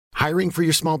Hiring for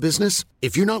your small business?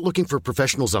 If you're not looking for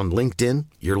professionals on LinkedIn,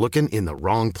 you're looking in the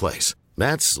wrong place.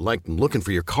 That's like looking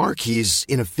for your car keys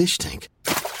in a fish tank.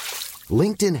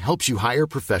 LinkedIn helps you hire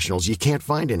professionals you can't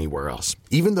find anywhere else,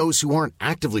 even those who aren't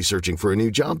actively searching for a new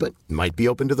job but might be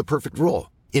open to the perfect role.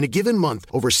 In a given month,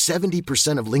 over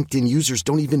 70% of LinkedIn users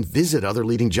don't even visit other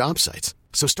leading job sites.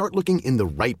 So start looking in the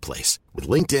right place. With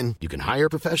LinkedIn, you can hire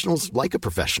professionals like a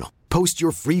professional. Post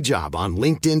your free job on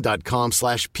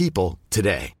linkedin.com/people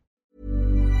today.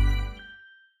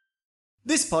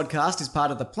 This podcast is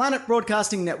part of the Planet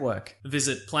Broadcasting Network.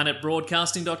 Visit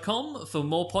planetbroadcasting.com for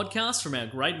more podcasts from our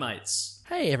great mates.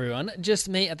 Hey everyone, just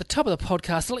me at the top of the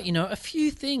podcast to let you know a few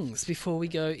things before we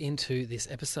go into this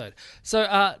episode.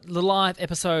 So the live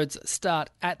episodes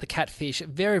start at the Catfish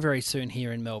very, very soon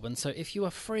here in Melbourne. So if you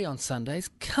are free on Sundays,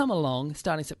 come along,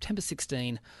 starting September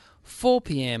 16, 4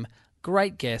 p.m.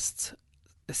 Great guests.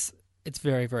 It's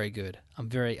very, very good. I'm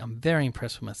very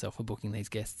impressed with myself for booking these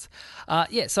guests.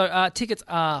 So tickets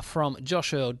are from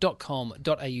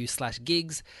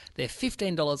joshearl.com.au/gigs. They're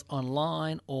 $15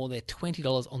 online or they're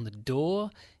 $20 on the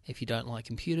door if you don't like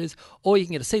computers. Or you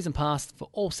can get a season pass for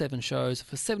all 7 shows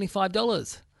for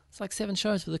 $75. It's like 7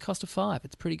 shows for the cost of 5.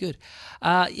 It's pretty good.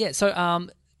 How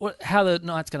the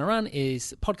night's going to run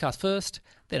is podcast first,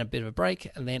 then a bit of a break,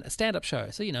 and then a stand-up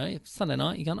show. So, if Sunday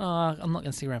night you're going, I'm not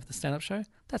going to stick around for the stand-up show,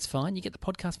 that's fine. You get the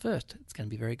podcast first. It's going to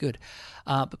be very good.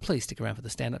 But please stick around for the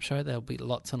stand-up show. There'll be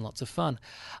lots and lots of fun.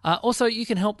 Also, you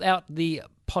can help out the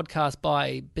podcast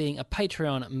by being a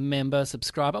Patreon member,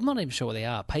 subscriber. I'm not even sure what they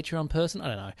are. Patreon person? I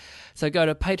don't know. So go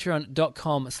to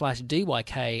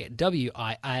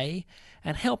patreon.com/DYKWIA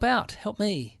and help out. Help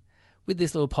me with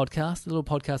this little podcast, the little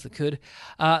podcast that could.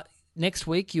 Next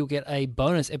week, you'll get a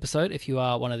bonus episode if you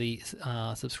are one of the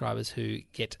subscribers who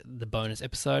get the bonus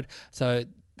episode. So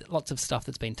lots of stuff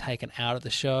that's been taken out of the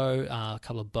show, a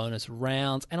couple of bonus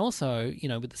rounds, and also,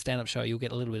 with the stand-up show, you'll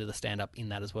get a little bit of the stand-up in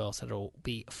that as well, so it'll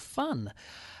be fun.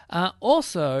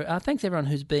 Also, thanks everyone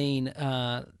who's been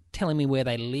telling me where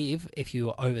they live if you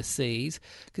are overseas,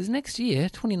 because next year,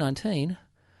 2019...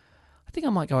 I think I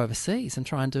might go overseas and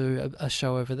try and do a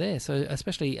show over there. So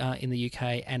especially in the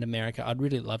UK and America, I'd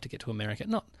really love to get to America.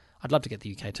 I'd love to get to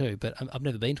the UK too, but I've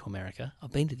never been to America.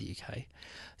 I've been to the UK.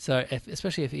 So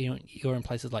especially if you're in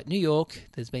places like New York,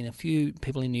 there's been a few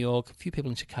people in New York, a few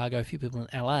people in Chicago, a few people in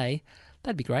LA.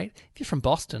 That'd be great. If you're from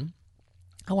Boston,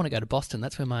 I want to go to Boston.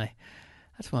 That's where my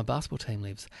basketball team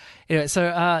lives. Anyway,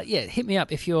 so hit me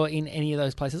up if you're in any of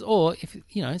those places, or if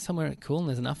somewhere cool and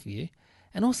there's enough of you.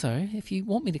 And also, if you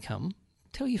want me to come,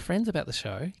 tell your friends about the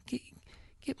show.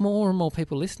 Get more and more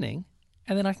people listening,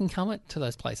 and then I can come to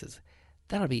those places.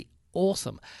 That'll be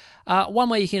awesome. One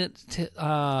way you can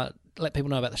let people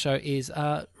know about the show is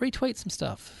retweet some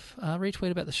stuff.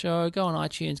 Retweet about the show. Go on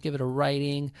iTunes, give it a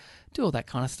rating, do all that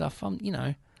kind of stuff. I'm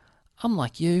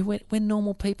like you. We're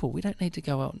normal people. We don't need to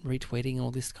go out and retweeting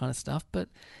all this kind of stuff, but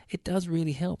it does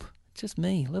really help. It's just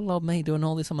me, little old me, doing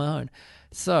all this on my own.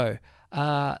 So,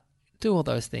 do all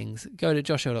those things. Go to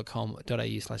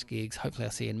joshearl.com.au/gigs. Hopefully I'll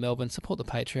see you in Melbourne. Support the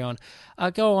Patreon.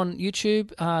 Go on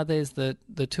YouTube. There's the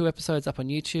 2 episodes up on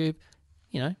YouTube.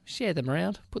 Share them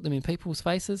around. Put them in people's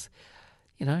faces.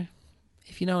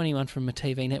 If you know anyone from a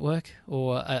TV network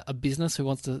or a business who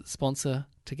wants to sponsor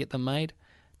to get them made,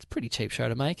 it's a pretty cheap show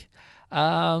to make.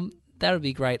 That would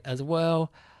be great as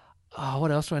well. Oh, what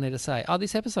else do I need to say?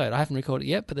 This episode, I haven't recorded it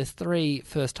yet, but there's 3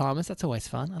 first-timers. That's always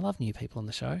fun. I love new people on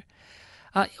the show.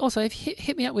 Also,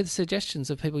 hit me up with suggestions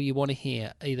of people you want to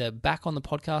hear, either back on the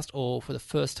podcast or for the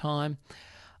first time,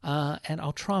 and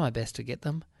I'll try my best to get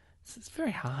them. It's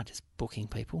very hard just booking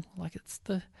people. Like, it's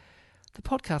the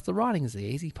podcast, the writing is the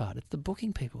easy part. It's the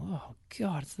booking people. Oh,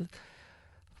 God,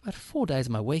 about 4 days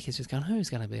of my week is just going, who's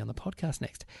going to be on the podcast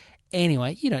next?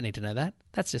 Anyway, you don't need to know that.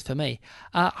 That's just for me.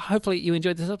 Hopefully you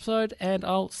enjoyed this episode, and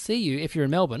I'll see you, if you're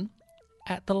in Melbourne,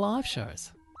 at the live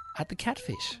shows, at the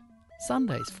Catfish,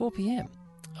 Sundays, 4 p.m.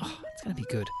 Oh, it's going to be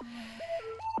good.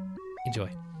 Enjoy.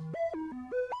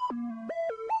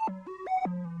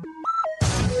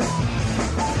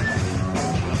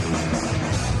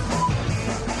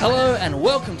 Hello and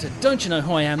welcome to Don't You Know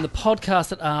Who I Am, the podcast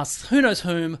that asks who knows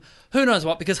whom, who knows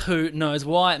what, because who knows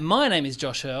why. My name is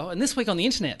Josh Earl, and this week on the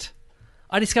internet,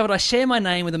 I discovered I share my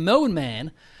name with a Melbourne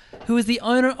man who is the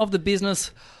owner of the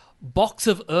business Box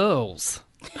of Earls.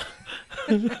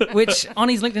 Which on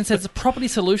his LinkedIn says it's a property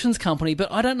solutions company,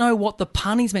 but I don't know what the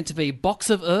pun is meant to be.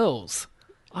 Box of Earls.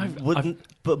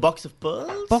 Box of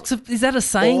pearls? Is that a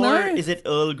saying or though? is it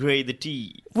Earl Grey the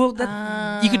tea? Well,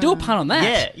 you could do a pun on that.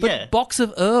 Yeah, but yeah. box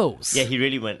of earls. Yeah, he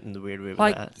really went in the weird way with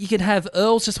Like, that. you could have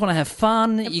earls just want to have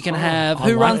fun. You can have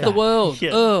who like runs the that. world?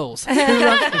 Yeah. Earls. Who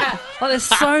runs, like, there's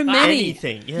so many.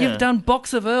 Anything, yeah. You've done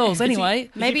box of earls. Anyway,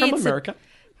 Maybe Is he from it's America?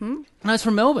 no, it's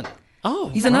from Melbourne. Oh,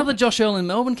 He's another Josh Earl in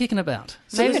Melbourne kicking about.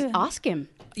 Maybe ask him.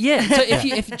 Yeah. So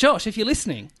if Josh, if you're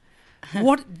listening,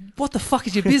 what the fuck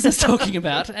is your business talking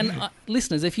about? And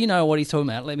listeners, if you know what he's talking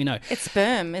about, let me know. It's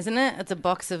sperm, isn't it? It's a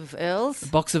box of earls.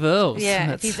 Box of earls. Yeah,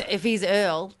 That's- if he's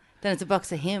Earl, then it's a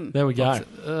box of him. there we go.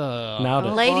 Nailed it.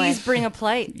 Ladies, bring a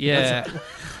plate. Yeah.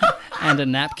 And a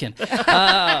napkin.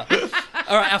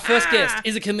 All right, our first guest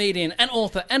is a comedian, an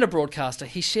author, and a broadcaster.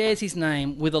 He shares his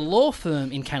name with a law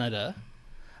firm in Canada,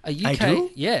 a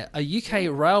UK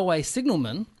railway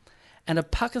signalman, and a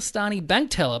Pakistani bank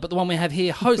teller. But the one we have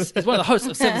here is one of the hosts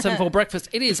of 774 Breakfast.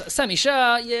 It is Sammy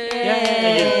Shah.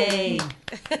 Yay!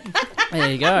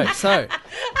 There you go. So,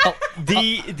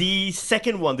 The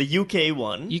second one, the UK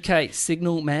one. UK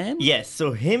signal man. Yes,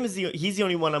 so he's the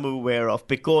only one I'm aware of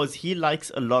because he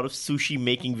likes a lot of sushi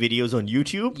making videos on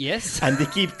YouTube. Yes. And they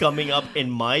keep coming up in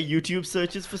my YouTube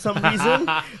searches for some reason.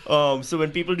 So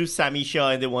when people do Sammy Shah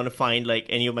and they want to find like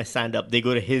any of my stand-up, they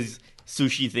go to his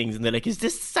sushi things and they're like, is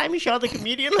this Sammy Shah the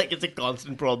comedian? Like, it's a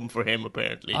constant problem for him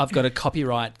apparently. I've got a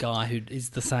copyright guy who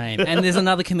is the same. And there's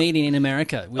another comedian in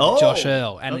America with Oh, Josh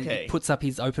Earl. And okay. he puts up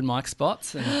his open mic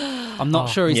spots. And I'm not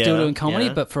sure he's still doing comedy,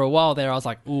 yeah. but for a while there I was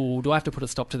like, ooh, do I have to put a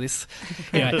stop to this?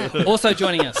 Anyway, also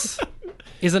joining us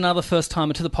is another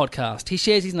first-timer to the podcast. He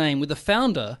shares his name with the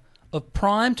founder of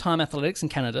Prime Time Athletics in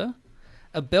Canada,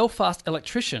 a Belfast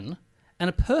electrician, and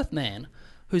a Perth man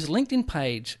whose LinkedIn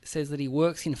page says that he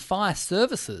works in fire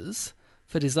services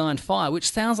for Design Fire,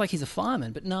 which sounds like he's a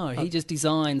fireman, but no, he just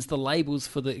designs the labels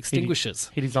for the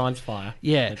extinguishers. He designs fire.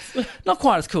 Yeah, not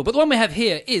quite as cool. But the one we have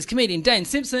here is comedian Dane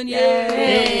Simpson. Yay!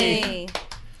 Hey.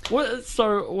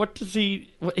 What does he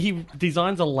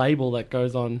designs a label that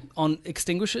goes on? On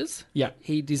extinguishers, Yeah.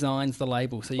 he designs the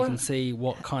label so you can see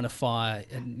what kind of fire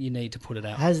you need to put it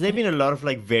out. Has there been a lot of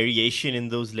like variation in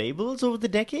those labels over the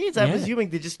decades? I'm Yeah. assuming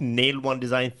they just nailed one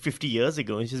design 50 years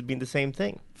ago and it's just been the same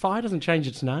thing. Fire doesn't change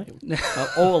its name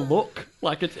or look.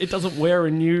 Like it doesn't wear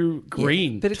a new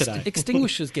green but today.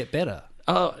 extinguishers get better.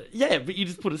 Yeah, but you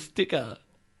just put a sticker.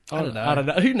 I don't know. I don't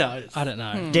know. Who knows? I don't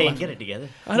know. Dane, get it together.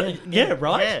 Yeah,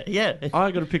 right? Yeah. I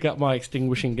got to pick up my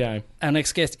extinguishing game. Our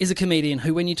next guest is a comedian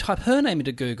who, when you type her name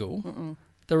into Google,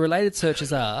 the related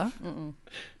searches are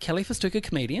Kelly Festuca,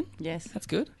 comedian. Yes. That's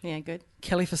good. Yeah, good.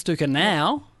 Kelly Festuca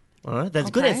now. All right, that's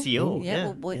good Okay. SEO.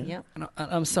 Yeah, yeah. And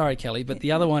I'm sorry, Kelly, but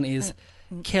the other one is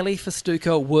Kelly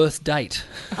Festuca, worst date.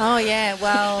 Oh, yeah.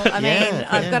 Well, I mean, Yeah,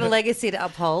 I've got a legacy to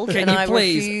uphold, Can and you I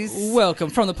please refuse. welcome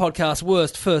from the podcast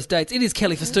Worst First Dates? It is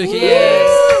Kelly Festuca.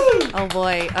 Yes. Oh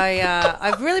boy,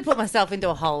 I've really put myself into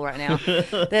a hole right now.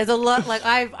 There's a lot, like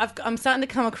I'm starting to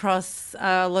come across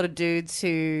a lot of dudes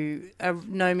who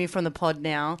know me from the pod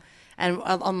now, and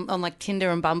on like Tinder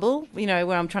and Bumble, you know,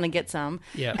 where I'm trying to get some.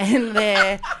 Yeah.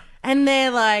 And they're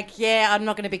like, yeah, I'm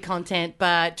not going to be content,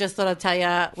 but just thought I'd tell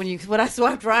you when I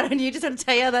swiped right on you, just had to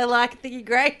tell you they think you're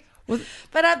great.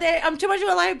 But I'm too much of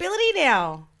a liability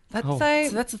now. So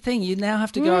that's the thing. You now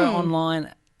have to go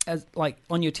online as like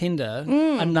on your Tinder,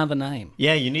 another name.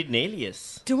 Yeah, you need an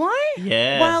alias. do I?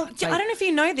 Yeah. Well, I don't know if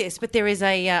you know this, but there is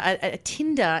a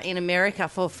Tinder in America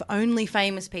for only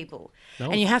famous people,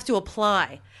 and you have to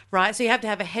apply. Right, so you have to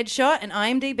have a headshot, an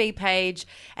IMDb page,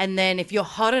 and then if you're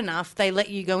hot enough, they let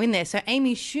you go in there. So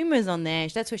Amy Schumer's on there.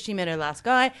 That's where she met her last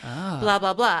guy, blah,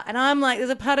 blah, blah. And I'm like, there's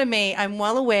a part of me, I'm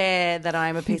well aware that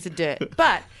I'm a piece of dirt.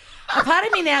 But a part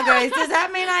of me now goes, does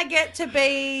that mean I get to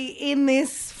be in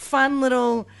this fun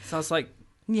little... So it's like,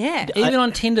 Yeah. even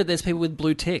on Tinder, there's people with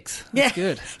blue ticks. That's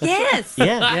good. Yes.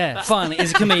 Yeah. Yeah, finally,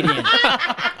 is a comedian.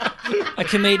 A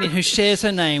comedian who shares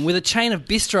her name with a chain of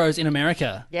bistros in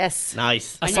America. Yes.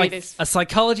 Nice. A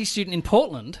psychology student in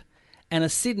Portland and a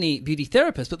Sydney beauty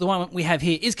therapist. But the one we have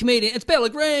here is comedian. It's Bella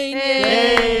Green.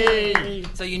 Yay!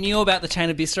 So you knew about the chain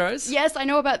of bistros? Yes, I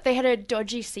know about. They had a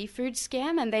dodgy seafood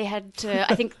scam, and they had to.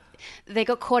 I think they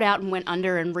got caught out and went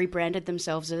under and rebranded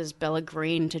themselves as Bella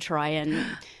Green to try and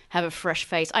have a fresh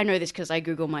face. I know this because I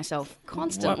Google myself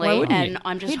constantly, Why wouldn't and you?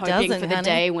 I'm just Who hoping doesn't, for the honey?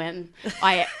 day when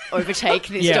I overtake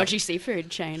this Yeah. dodgy seafood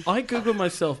chain. I Google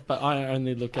myself, but I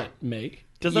only look at me.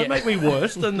 Does Yeah. that make me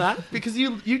worse than that? Because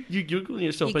you Google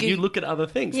yourself, You but go- you look at other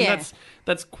things. Yeah. And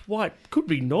that's quite could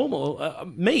be normal.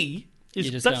 Me,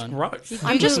 just That's going. gross.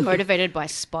 I'm just motivated by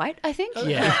spite, I think.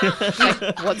 Yeah.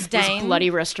 Like, what's this Dane? bloody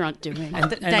restaurant doing?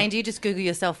 Dane, do you just Google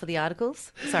yourself for the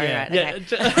articles? Sorry, Yeah.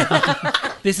 right? Okay.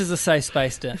 This is a safe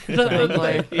space, Dan. Oh,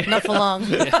 boy. Not for long.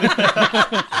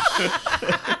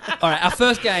 All right, our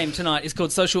first game tonight is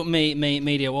called Social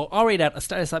Media. Well, I'll read out a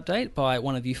status update by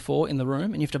one of you four in the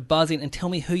room, and you have to buzz in and tell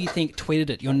me who you think tweeted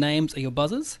it. Your names are your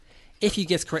buzzers. If you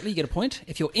guess correctly, you get a point.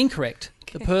 If you're incorrect,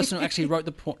 the person who actually wrote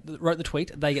the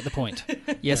tweet, they get the point.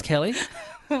 Yes, Kelly?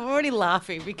 I'm already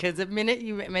laughing because the minute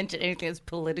you mention anything that's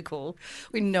political,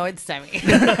 we know it's Sammy.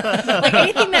 Like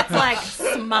anything that's like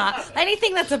smart,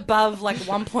 anything that's above like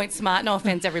 1 point smart. No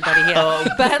offense, everybody here,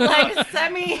 but like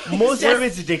Sammy. Most just- of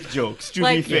it's dick jokes, to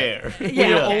like- be fair. Yeah.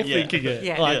 We're all Yeah. thinking it.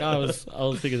 Yeah. Like, Yeah. I was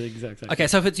thinking the exact same. Okay,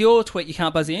 so if it's your tweet, you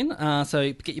can't buzz in.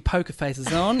 So get your poker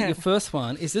faces on. Your first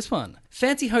one is this one.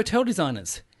 Fancy hotel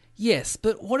designers. Yes,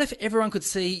 but what if everyone could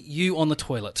see you on the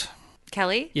toilet?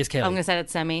 Kelly. Yes, Kelly. I'm going to say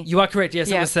that's Sammy. You are correct. Yes,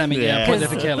 it Yeah. was Sammy. Yeah, Yeah. point there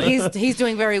for Kelly. He's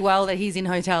doing very well that he's in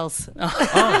hotels.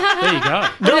 Oh, there you go.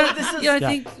 No, this is... You don't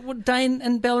think Dane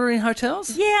and Bella are in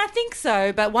hotels? Yeah, I think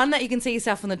so. But one that you can see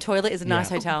yourself on the toilet is a nice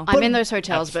hotel. I'm in those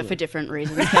hotels, but for different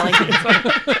reasons, Kelly.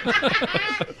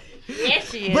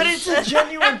 Yes, she is. But it's a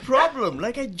genuine problem.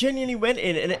 Like, I genuinely went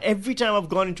in, and every time I've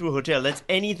gone into a hotel that's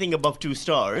anything above 2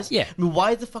 stars, Yeah. I mean,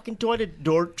 why is the fucking toilet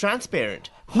door transparent?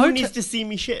 Who needs to see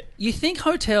me shit? You think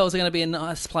hotels are going to be a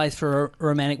nice place for a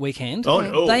romantic weekend? Oh,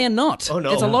 no. They are not. Oh, no.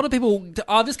 There's a lot of people.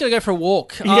 I'm just going to go for a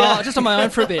walk. Yeah. Just on my own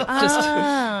for a bit. Just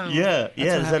Yeah,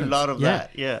 there's a lot of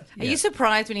that. Yeah. Are you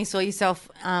surprised when you saw yourself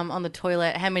on the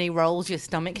toilet how many rolls your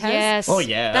stomach has? Yes. Oh,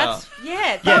 yeah.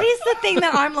 That is the thing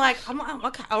that I'm like,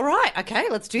 okay, all right, okay,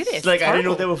 let's do this. It's like, It's I didn't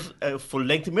know horrible. there were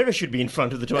full-length mirror should be in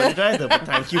front of the toilet either, but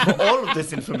thank you for all of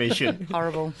this information.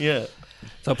 Horrible. Yeah.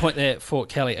 So a point there for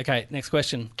Kelly. Okay, next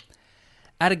question.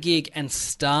 At a gig and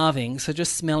starving, so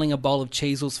just smelling a bowl of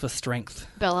Cheezels for strength.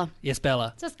 Bella. Yes,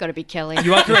 Bella. That's got to be Kelly.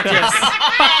 You are correct, yes.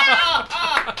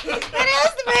 It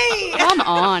is me. Come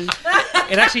on.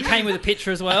 It actually came with a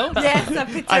picture as well. Yes, a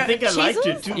picture I of think I liked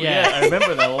it Cheezels? too. Yeah. Yeah, I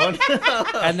remember that one.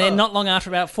 And then not long after,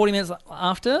 about 40 minutes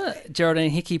after, Geraldine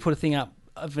Hickey put a thing up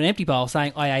of an empty bowl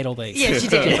saying, I ate all these. Yeah, she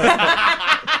did.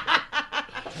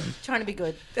 Trying to be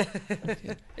good.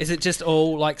 Is it just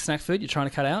all like snack food you're trying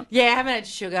to cut out? Yeah, I haven't had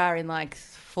sugar in like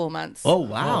 4 months. Oh,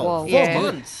 wow. Whoa. 4 Yeah.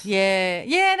 months.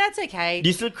 Yeah, that's okay. Do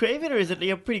you still crave it, or is it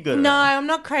you're pretty good at No, it? I'm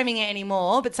not craving it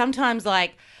anymore. But sometimes,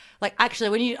 like actually,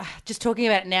 when you just talking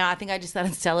about it now, I think I just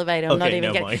started salivating. I'm not Okay, even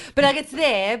never getting. mind. But like, it's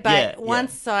there. But Yeah,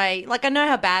 once I know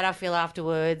how bad I feel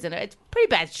afterwards, and it's pretty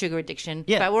bad sugar addiction.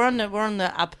 Yeah. But we're on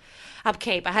the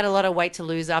upkeep. I had a lot of weight to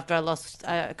lose after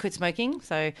I quit smoking.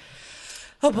 So,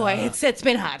 oh boy, it's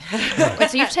been hard.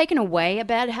 Wait, so you've taken away a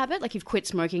bad habit? Like you've quit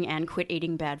smoking and quit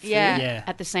eating bad food Yeah.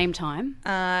 at the same time?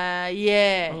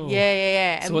 Yeah.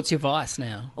 So And what's your vice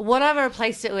now? what have I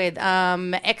replaced it with?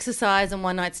 Exercise and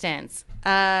one night stands. Is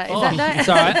that no?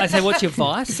 Sorry, I said, what's your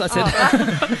vice? I said,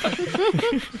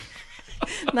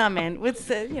 No, man. It's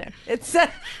it's.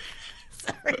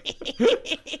 Sorry.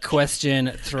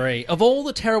 Question 3. Of all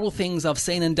the terrible things I've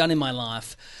seen and done in my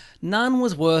life, none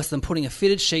was worse than putting a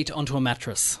fitted sheet onto a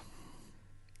mattress.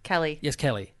 Kelly. Yes,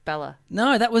 Kelly. Bella.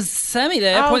 No, that was Sammy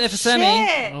there. Point there for Sammy.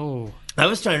 shit. Oh. I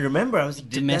was trying to remember. I was like,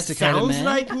 that Domesticated sounds man.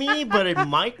 like me, but it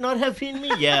might not have been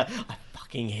me. Yeah. I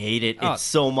fucking hate it. Oh. It's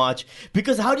so much.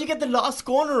 Because how do you get the last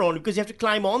corner on? Because you have to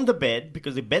climb on the bed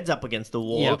because the bed's up against the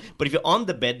wall. Yep. But if you're on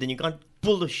the bed, then you can't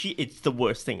pull the sheet. It's the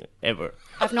worst thing ever.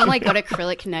 I've normally got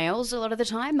acrylic nails a lot of the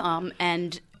time,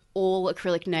 and all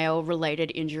acrylic nail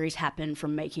related injuries happen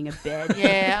from making a bed.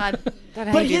 Yeah, I don't know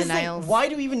how But to do here's the the nails. thing, why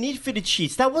do we even need fitted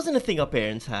sheets? That wasn't a thing our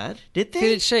parents had, did they?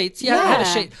 Fitted sheets. Yeah, I had a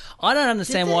Yeah. sheet. I don't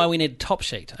understand Did why they? we need a top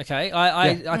sheet, okay?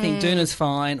 I think Doona's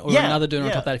fine, or Yeah, another Doona on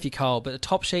yeah. top of that if you're cold, but a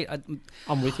top sheet,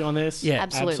 I'm with you on this. Yeah.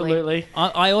 Absolutely.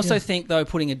 I also think, though,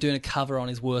 putting a Doona cover on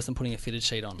is worse than putting a fitted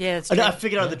sheet on. Yeah, it's Oh, true. no, I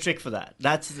figured out the trick for that.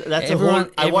 That's Everyone- a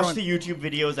whole. I watched everyone- the YouTube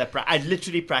videos. I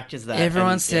literally practiced that.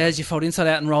 Everyone and, says you fold inside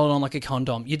out and roll it on like a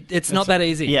condom. It's not that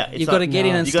easy. Yeah, it's You've got to not- get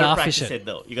in no. and you gotta starfish practice it. it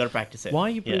though. You got to practice it. Why are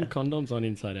you putting Yeah. condoms on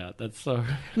inside out? That's so.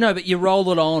 No, but you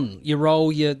roll it on. You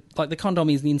roll like the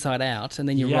condom is the inside out, and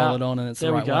then you roll it on, and it's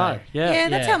there the right we go. way. Yeah. Yeah,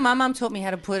 that's Yeah. how my mum taught me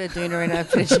how to put a doona in a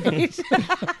fridge.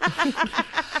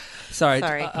 Sorry,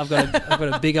 Sorry. I've got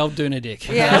a big old Doona dick.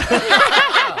 Yeah.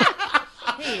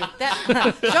 Hey,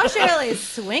 Josh Earl is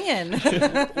swinging.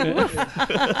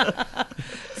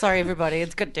 Sorry, everybody.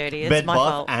 It's got dirty. It's Bed, my bath,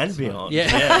 fault. and beyond. Yeah.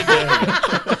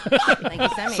 Thank you,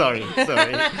 Sammy. Sorry.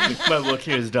 My work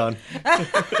here is done.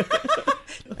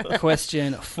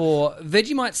 Question 4: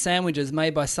 Vegemite sandwiches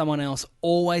made by someone else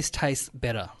always taste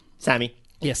better. Sammy.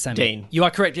 Yes, Sammy. Dane. You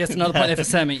are correct. Yes, another point there for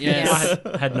Sammy. Yes.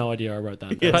 I had no idea I wrote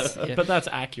that. Yes. But that's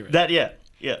accurate. That, yeah.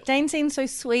 Dane seems so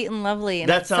sweet and lovely. And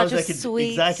That it's sounds such like a sweet,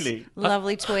 exactly.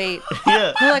 lovely tweet.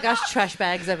 Yeah. More like us trash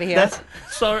bags over here.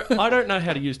 So I don't know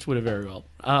how to use Twitter very well.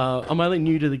 I'm only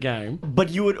new to the game. But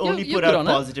you would only you're put good out on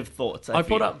it. positive thoughts. I put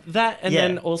feel. up that, and Yeah.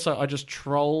 then also I just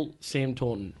troll Sam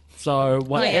Taunton. So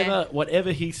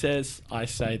whatever he says, I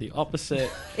say the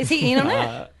opposite. Is he in on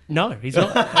it? No, he's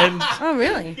not. And Oh,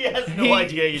 really? He has no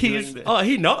idea you're doing this. Oh,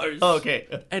 he knows. Oh, okay.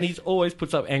 And he's always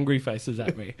puts up angry faces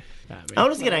at me. I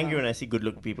always get angry when I see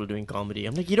good-looking people doing comedy.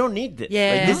 I'm like, you don't need this.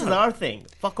 Yeah. Like, this is our thing.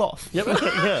 Fuck off. Yep.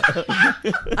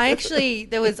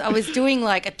 I was doing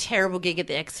like a terrible gig at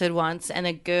the Exford once, and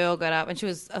a girl got up, and she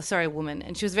was, a woman,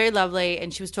 and she was very lovely,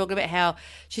 and she was talking about how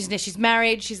she's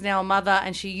married, she's now a mother,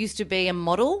 and she used to be a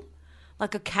model,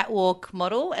 like a catwalk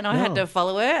model, and I had to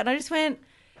follow her, and I just went,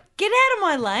 get out of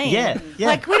my lane. Yeah.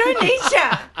 Like, we don't need you.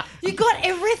 You got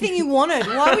everything you wanted.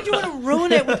 Why would you want to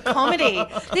ruin it with comedy?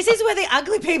 This is where the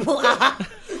ugly people are.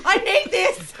 I need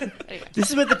this. Anyway. This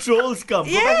is where the trolls come.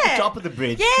 Go back to the top of the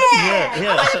bridge. Yeah.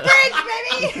 Yeah. On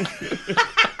the bridge, baby.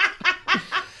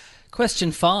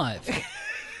 Question 5.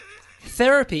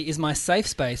 Therapy is my safe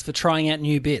space for trying out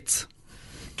new bits.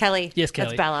 Kelly. Yes, Kelly.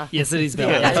 That's Bella. Yes, it is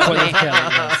Bella. That's the point of Kelly,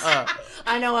 yes.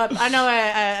 I know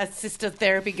a sister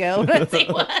therapy girl. When I see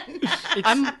one.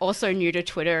 I'm also new to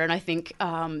Twitter, and I think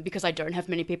because I don't have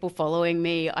many people following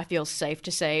me, I feel safe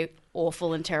to say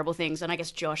awful and terrible things. And I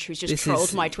guess Josh, who's just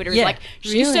trolled my Twitter, is like,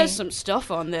 she really? says some stuff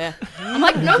on there. I'm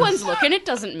like, no one's looking. It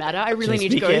doesn't matter. I really Just need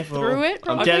to be go careful. through it.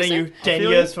 I'm obviously. telling you, 10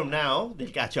 years from now, they'll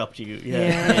catch up to you.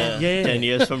 Yeah. 10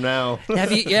 years from now.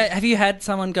 Have you had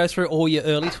someone go through all your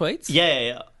early tweets?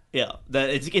 Yeah,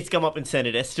 it's come up in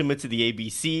Senate estimates of the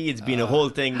ABC. It's been a whole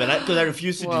thing, but because I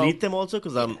refuse to delete them also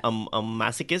because I'm a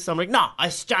masochist. I'm like, nah, I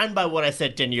stand by what I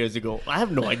said 10 years ago. I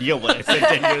have no idea what I said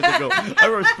 10 years ago.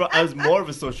 I was more of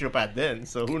a sociopath then,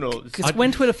 so who knows? Because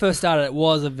when Twitter first started, it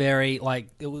was a very,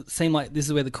 seemed like this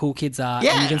is where the cool kids are, and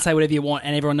Yeah. you can say whatever you want,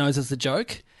 and everyone knows it's a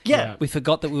joke. Yeah. We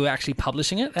forgot that we were actually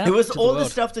publishing it. It was all the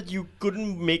stuff that you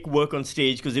couldn't make work on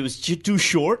stage because it was too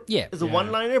short. Yeah. As a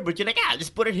one-liner, but you're like,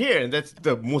 just put it here. And that's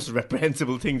the most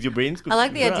reprehensible things your brains could I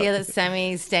like the grab. idea that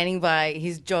Sammy's standing by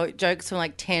his jokes from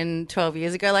like 10, 12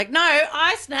 years ago. Like, no,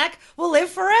 ice snack will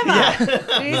live forever.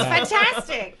 It's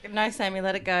fantastic. No, Sammy,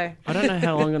 let it go. I don't know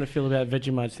how I'm going to feel about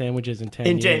Vegemite sandwiches in 10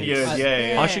 years. In 10 years,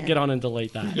 yeah. I should get on and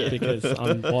delete that because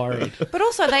I'm worried. But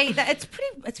also, it's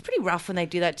pretty rough when they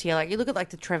do that to you. Like, you look at like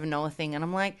the Trevor Noah thing, and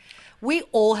I'm like, we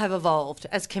all have evolved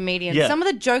as comedians. Yeah. Some of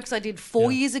the jokes I did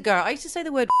 4 years ago, I used to say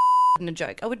the word in a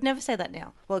joke. I would never say that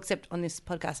now. Well, except on this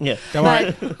podcast. Yeah. Don't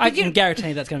worry. I can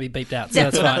guarantee that's going to be beeped out, so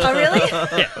that's fine. Oh, really?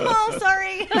 Oh,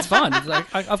 sorry. It's fine. It's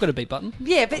like, I've got a beep button.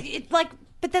 Yeah, but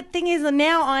but the thing is,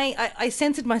 now I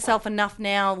censored myself enough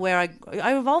now where I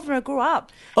evolved when I grew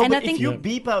up. Oh, and but I think if you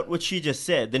beep out what she just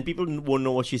said, then people won't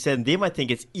know what she said, and they might think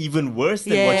it's even worse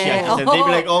than what she actually said. They'd be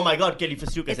like, "Oh my God, Kelly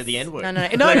Festuca said the N-word." No.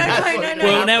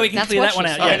 Well, now we can That's clear what that one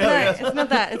she out. said. Yeah. No, it's not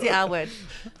that. It's the R word.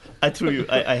 I threw you.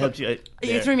 I helped you.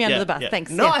 You threw me under the bus.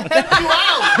 Thanks. No, Yeah. I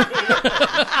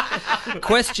helped you out.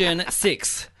 Question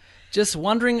 6. Just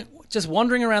wandering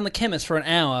around the chemist for an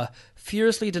hour,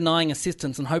 furiously denying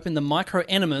assistance and hoping the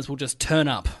micro-enemas will just turn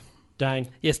up. Dane.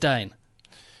 Yes, Dane.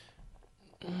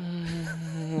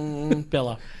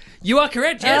 Bella. You are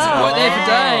correct, yes. Right there for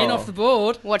Dane, off the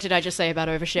board. What did I just say about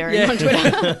oversharing on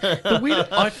Twitter?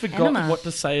 I forgot Enema. what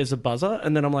to say as a buzzer,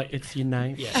 and then I'm like, it's your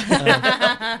name. Yeah.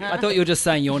 I thought you were just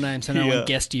saying your name so no one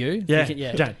guessed you. Yeah. You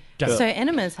can- Dane. So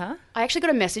enemas, huh? I actually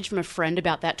got a message from a friend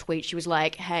about that tweet. She was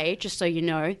like, hey, just so you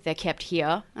know, they're kept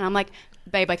here. And I'm like,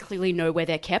 babe, I clearly know where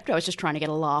they're kept. I was just trying to get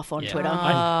a laugh on Twitter.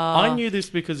 I knew this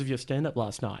because of your stand-up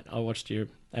last night. I watched you,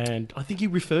 and I think you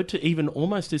referred to even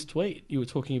almost this tweet. You were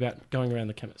talking about going around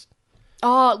the chemist.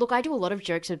 Oh, look, I do a lot of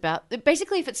jokes about...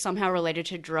 Basically, if it's somehow related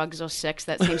to drugs or sex,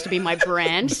 that seems to be my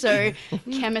brand. So,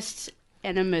 chemist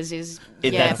enemas is...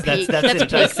 That's peak. the entire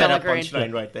peak setup Pellegrin.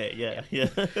 punchline right there. Yeah.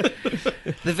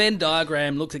 The Venn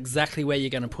diagram looks exactly where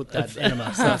you're going to put that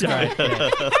enema, so that's great.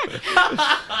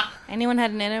 Yeah. Anyone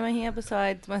had an enema here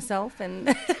besides myself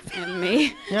and And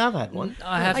me. Yeah, I've had one.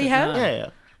 I have you have? Yeah.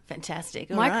 fantastic.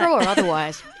 All Micro right. or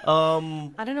otherwise?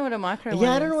 I don't know what a micro one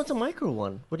Yeah, I don't know is. what's a micro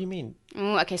one. What do you mean?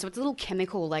 Okay, so it's a little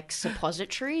chemical, like,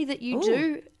 suppository that you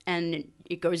do. and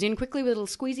it goes in quickly with a little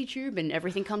squeezy tube, and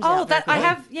everything comes Oh, out. very that I quickly.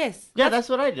 have. Yes. Yeah, that's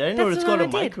what I did. I didn't know That's it's what called a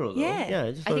I did. micro, though. Yeah.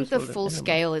 I just I thought think it's the called a- full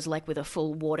scale is like with a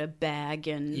full water bag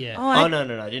and Yeah. Oh, Oh, no,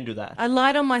 I didn't do that. I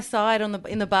lied on my side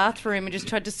in the bathroom and just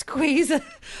tried to squeeze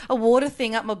a water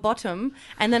thing up my bottom,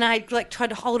 and then I like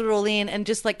tried to hold it all in and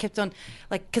just like kept on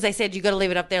like because they said you got to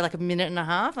leave it up there like a minute and a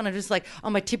half, and I just like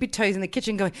on my tippy toes in the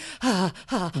kitchen going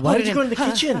Why did you go in the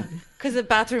kitchen? Because the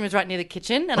bathroom is right near the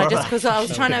kitchen, and I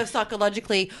was trying to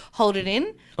psychologically hold it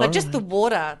in, like just the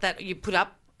water that you put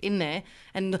up in there,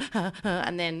 and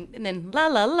then la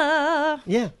la la.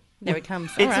 Yeah. There it comes.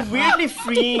 It's All right. a weirdly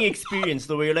freeing experience,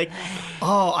 the way you're like,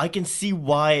 oh, I can see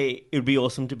why it'd be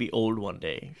awesome to be old one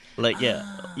day. Like, yeah,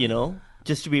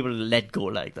 just to be able to let go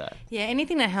like that. Yeah,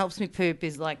 anything that helps me poop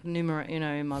is like numero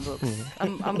uno in my books.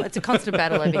 It's a constant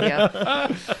battle over here.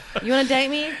 You want to date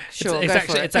me? Sure, It's go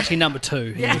actually for it. it's actually number 2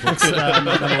 in your books, not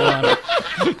number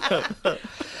 1.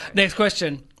 Next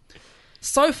question.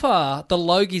 So far, the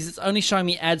Logies, it's only showing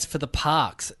me ads for the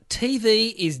parks.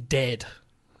 TV is dead.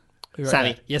 Who wrote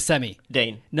Sammy. that? Yes, Sammy.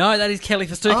 Dane. No, that is Kelly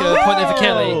Festuca. Point there for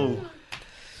Kelly.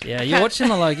 Yeah, you're watching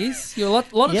the Logies. You a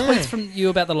lot of Yeah. tweets from you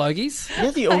about the Logies.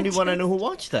 You're the only one I know who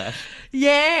watched that.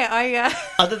 Yeah, I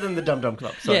Other than the Dum Dum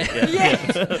Club. Sorry. Yeah. Yeah.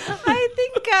 I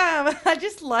think I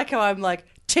just like how I'm like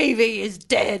TV is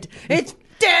dead. It's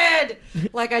dead.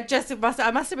 Like I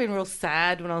must have been real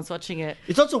sad when I was watching it.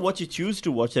 It's also what you choose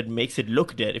to watch that makes it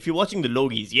look dead. If you're watching the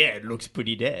Logies, yeah, it looks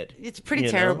pretty dead. It's pretty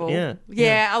You know? terrible.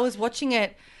 Yeah. I was watching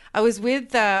it. I was in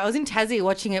Tassie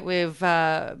watching it with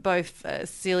both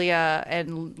Celia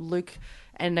and Luke,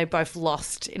 and they both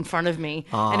lost in front of me,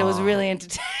 and it was really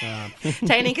entertaining.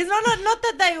 Because not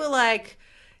that they were like,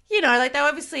 like they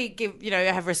obviously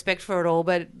have respect for it all,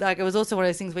 but like it was also one of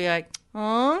those things where you're like,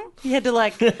 oh, you had to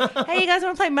like, hey, you guys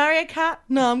want to play Mario Kart?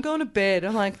 No, I'm going to bed.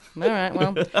 I'm like, all right,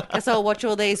 well, guess I'll watch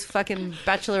all these fucking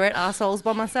Bachelorette assholes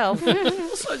by myself.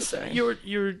 So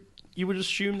you would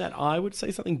assume that I would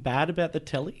say something bad about the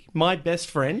telly? My best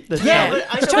friend? The Yeah, telly?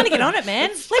 I was trying to get on it, man.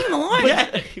 Leave him alone.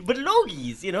 But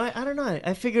Logies, I don't know.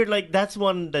 I figured like that's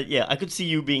one that I could see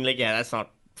you being like, yeah, that's not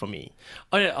for me.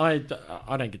 I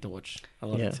don't get to watch a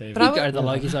lot of TV. But you'd go to the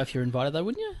Logies if you're invited, though,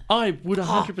 wouldn't you? I would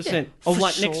 100%. for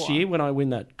Like next sure. year when I win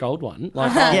that gold one,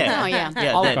 like Yeah. Oh, yeah.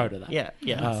 Yeah, I'll go to that.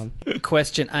 Yeah.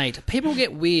 Question 8. People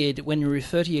get weird when you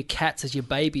refer to your cats as your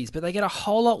babies, but they get a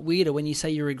whole lot weirder when you say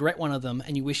you regret one of them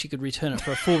and you wish you could return it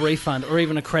for a full refund or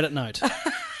even a credit note.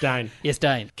 Dane, Yes,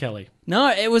 Dane. Kelly.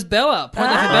 No, it was Bella. Point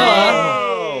there for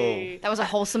Bella. That was a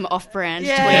wholesome off-brand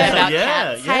Yeah. tweet about Yeah,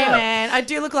 cats. yeah. Hey man, I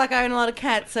do look like I own a lot of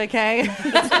cats, okay?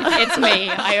 It's me.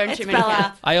 I own too many Bella.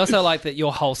 cats. I also like that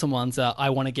your wholesome ones are, I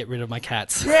want to get rid of my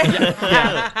cats.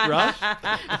 Right?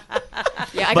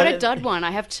 Yeah, I But got a dud one.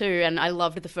 I have 2, and I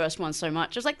loved the first one so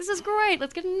much. I was like, this is great.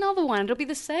 Let's get another one. It'll be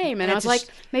the same. And I was like,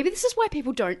 maybe this is why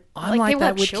people don't I'm like people that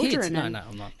have with children. kids. No, and- no,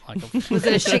 I'm not. Like Was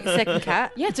it a shit second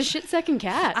cat? Yeah, it's a shit second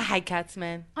cat. I hate cats,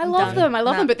 man. I I'm love done. them. I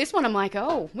love Nah. them. But this one, I'm like,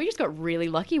 oh, we just got really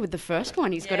lucky with the first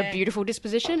one. He's got a beautiful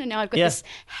disposition, and now I've got Yeah. this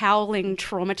howling,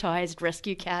 traumatized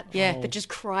rescue cat Yeah. that just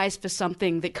cries for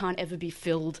something that can't ever be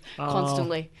filled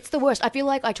constantly. It's the worst. I feel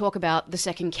like I talk about the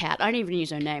second cat. I don't even use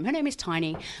her name. Her name is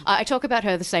Tiny. I talk about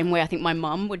her the same way I think my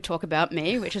mum would talk about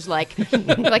me, which is like,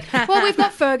 well, we've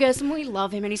got Fergus, and we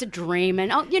love him, and he's a dream,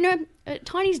 and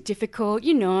Tiny's difficult.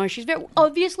 She's very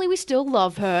obviously we still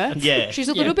love her. Yeah. she's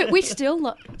a little bit. We still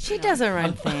love. She does her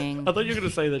own thing. I thought you were going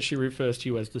to say that she refers to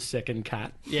you as the second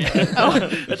cat.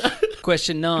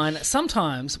 Question 9.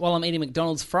 Sometimes while I'm eating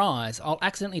McDonald's fries, I'll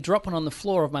accidentally drop one on the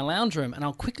floor of my lounge room and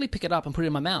I'll quickly pick it up and put it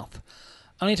in my mouth.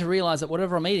 Only to realise that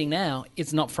whatever I'm eating now,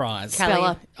 it's not fries. Kelly.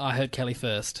 Bella. I heard Kelly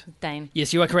first. Dane.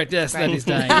 Yes, you are correct. Yes, that is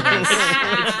Dane.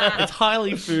 Yes. It's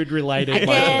highly food related.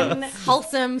 Again,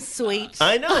 wholesome, sweet.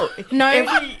 I know. No.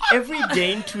 Every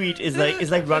Dane tweet is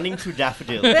like running through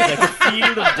daffodils. It's like a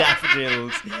field of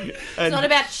daffodils. It's not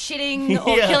about shitting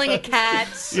or Yeah. killing a cat.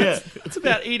 Yeah, It's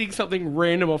about eating something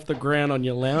random off the ground on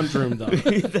your lounge room, though.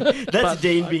 that's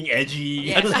Dane being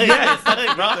edgy.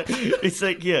 It's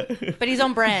like yeah. But he's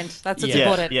on brand. That's what's Yeah,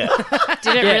 important. yeah.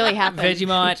 Did it really happen?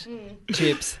 Vegemite,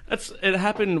 chips. It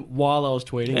happened while I was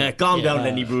tweeting. Yeah, calm down,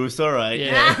 Lenny Bruce. All right.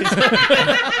 Yeah.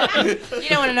 You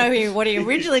don't want to know what he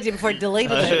originally did before he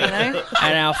deleted it,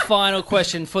 And our final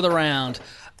question for the round.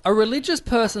 A religious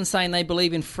person saying they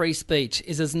believe in free speech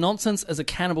is as nonsense as a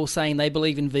cannibal saying they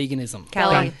believe in veganism.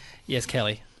 Kelly. Yes,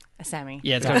 Kelly. Sammy.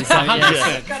 Yeah, it's got to be Sammy.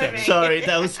 Yes. Yeah. Sorry,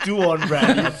 that was too on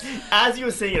brand. As you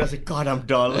were saying it, I was like, God, I'm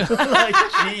dull. Like,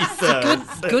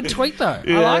 Jesus. Good tweet, though.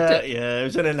 Yeah, I liked it. Yeah, it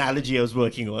was an analogy I was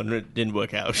working on. It didn't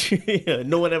work out. Yeah,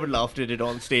 no one ever laughed at it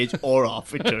on stage or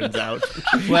off, it turns out.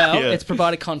 Well, Yeah. it's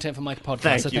provided content for my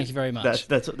podcast, thank you very much.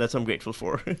 That's what I'm grateful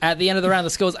for. At the end of the round, the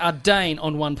scores are Dane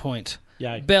on 1 point.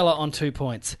 Yay. Bella on 2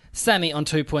 points. Sammy on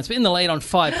 2 points. But in the lead on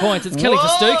 5 points, it's Kelly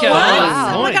Festuca.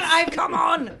 Wow. Oh my Nice. God, I've come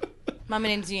on. Mum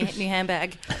and new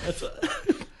handbag.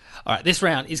 All right, this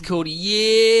round is called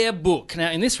Yeah Book. Now,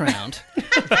 in this round,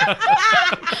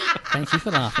 thank you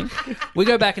for laughing, we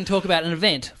go back and talk about an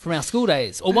event from our school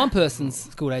days, or one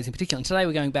person's school days in particular. And today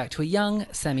we're going back to a young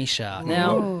Sammy Shah.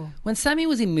 Now, when Sammy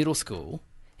was in middle school,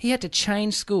 he had to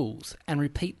change schools and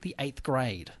repeat the 8th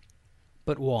grade.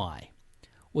 But why?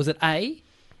 Was it A,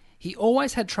 he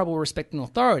always had trouble respecting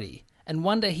authority, and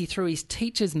one day he threw his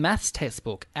teacher's maths test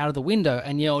book out of the window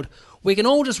and yelled, "We can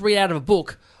all just read out of a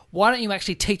book. Why don't you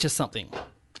actually teach us something?"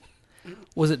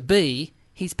 Was it B,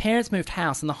 his parents moved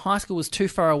house and the high school was too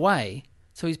far away,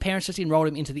 so his parents just enrolled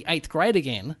him into the 8th grade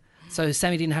again, so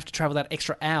Sammy didn't have to travel that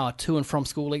extra hour to and from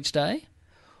school each day?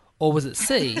 Or was it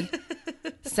C,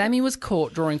 Sammy was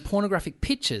caught drawing pornographic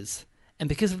pictures, and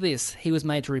because of this, he was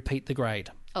made to repeat the grade?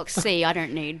 Oh, see, I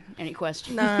don't need any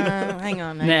questions. No, hang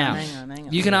on. Now,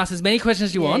 you can ask as many questions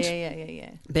as you want. Yeah.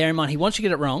 Bear in mind, he wants you to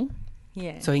get it wrong,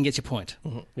 Yeah. so he can get your point.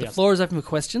 The Yes. floor is open for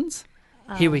questions.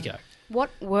 Here we go. What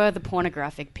were the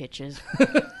pornographic pictures?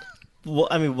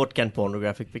 What can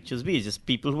pornographic pictures be? It's just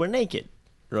people who are naked,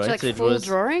 right? So, like, So it full was-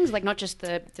 drawings? Like, not just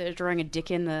the drawing a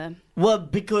dick in the... Well,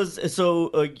 because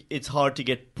it's hard to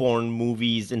get porn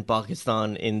movies in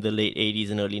Pakistan in the late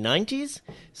 80s and early 90s.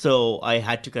 So I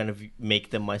had to kind of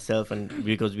make them myself, and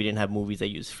because we didn't have movies,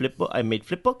 I made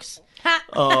flip books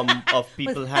of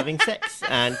people having sex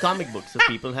and comic books of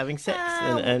people having sex.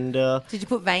 And Did you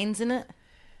put veins in it?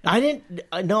 I didn't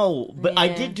no, but I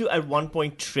Yeah. did do at one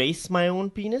point trace my own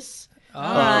penis.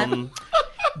 Alright.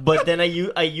 But then I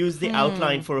used the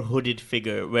outline for a hooded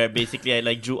figure, where basically I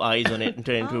like drew eyes on it and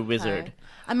turned into a wizard.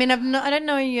 I mean, I don't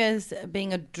know you as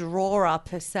being a drawer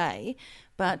per se,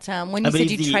 but when I you said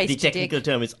believe you the traced your technical dick,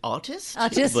 term is artist.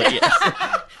 Artist. But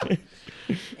yes.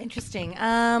 interesting.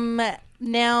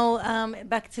 Now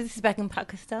back to this is back in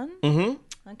Pakistan. Hmm.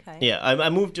 Okay. Yeah, I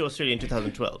moved to Australia in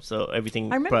 2012, so everything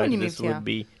I remember prior when to you this moved here. would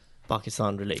be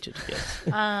Pakistan related. Yes.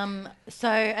 So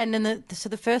and then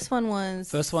the first one was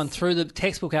First one threw the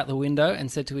textbook out the window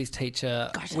and said to his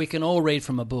teacher, "We can all read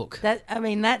from a book." that. I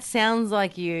mean, that sounds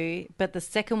like you, but the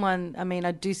second one, I mean,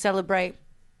 I do celebrate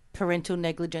parental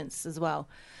negligence as well,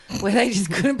 where they just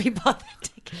couldn't be bothered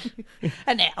taking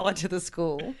an hour to the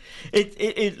school.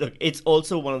 Look, it's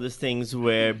also one of those things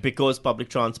where because public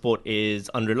transport is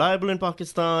unreliable in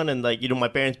Pakistan, and my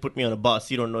parents put me on a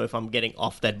bus, you don't know if I'm getting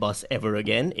off that bus ever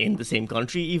again in the same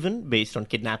country, even based on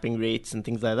kidnapping rates and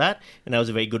things like that. And I was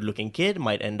a very good-looking kid,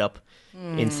 might end up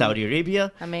in Saudi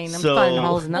Arabia. I mean, I'm So finding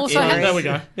holes in that Also, story. There we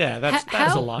go. Yeah, that's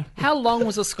a lie. How long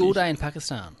was a school day in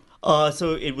Pakistan?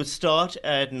 So it would start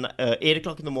at 8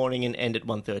 o'clock in the morning and end at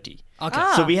 1:30. Okay.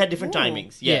 So we had different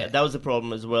timings. Yeah, Yeah. that was the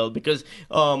problem as well, because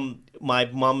my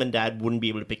mom and dad wouldn't be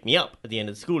able to pick me up at the end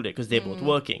of the school day because they're both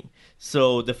working.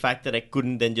 So the fact that I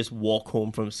couldn't then just walk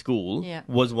home from school Yeah.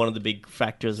 was one of the big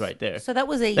factors right there. So that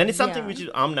was a and it's something yeah. which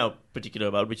I'm now particular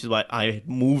about, which is why I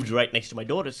moved right next to my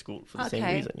daughter's school for the same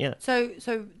reason. Yeah. So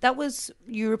that was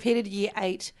you repeated year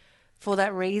 8 for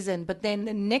that reason, but then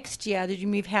the next year did you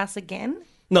move house again?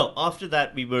 No, after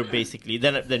that we were basically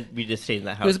then we just stayed in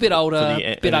that house. He was a bit for older,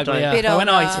 the a bit entire- uglier. Bit I went,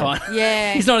 "Oh, he's older. fine."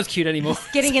 Yeah. He's not as cute anymore.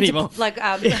 Getting anymore. into like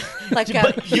But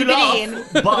you puberty and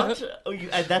laugh, but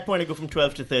at that point I go from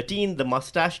 12 to 13. The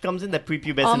mustache comes in, that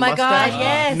prepubescent Oh my God, mustache.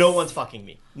 yes. No one's fucking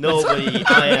me. Nobody.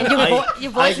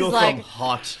 your voice I go is like, from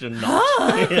hot to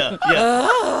not.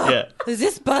 yeah. is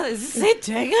this it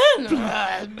taken?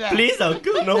 Please,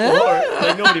 uncle, no more.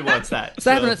 Like, nobody wants that. So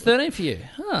that happened at 13 for you.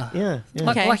 Huh. yeah.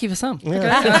 Okay. Lucky for some.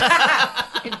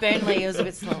 In Burnley, it was a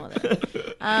bit slower there.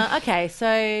 Okay,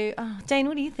 so Dane,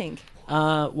 what do you think?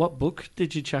 What book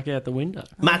did you chuck out the window?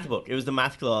 Math book. It was the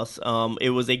math class.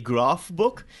 It was a graph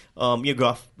book. Your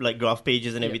graph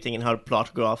pages and everything, and how to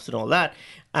plot graphs and all that.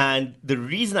 And the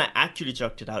reason I actually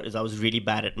chucked it out is I was really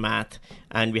bad at math,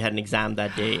 and we had an exam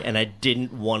that day, and I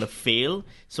didn't want to fail.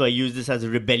 So I used this as a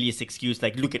rebellious excuse,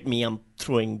 like, look at me, I'm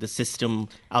throwing the system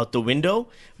out the window.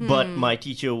 But my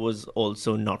teacher was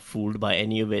also not fooled by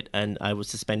any of it, and I was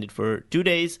suspended for 2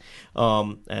 days,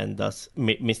 and thus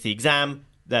missed the exam.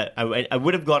 That I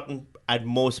would have gotten at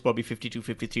most probably 52,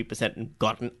 53% and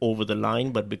gotten over the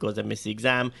line, but because I missed the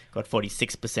exam, got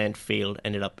 46%, failed,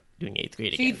 ended up doing 8th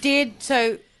grade So you again. did.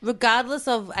 So regardless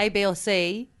of A, B, or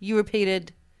C, you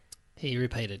repeated. He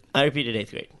repeated. I repeated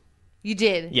 8th grade. You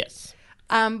did? Yes.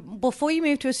 Before you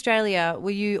moved to Australia,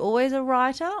 were you always a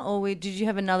writer or did you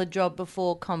have another job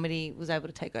before comedy was able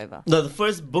to take over? No, the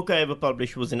first book I ever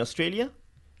published was in Australia.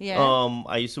 Yeah.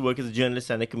 I used to work as a journalist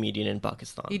and a comedian in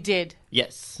Pakistan. You did?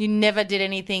 Yes. You never did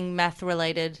anything math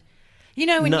related? You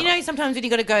know, when No. you know sometimes when you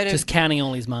got to go to... Just counting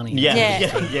all his money. Yeah.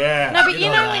 Yeah. Yeah. No, but you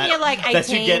know when that. you're like 18... That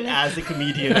you get as a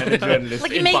comedian and a journalist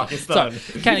Like you in make- Pakistan.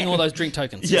 So, counting all those drink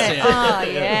tokens. Yeah. Oh,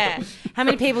 yeah. How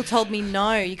many people told me,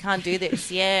 no, you can't do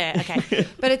this? Yeah, okay.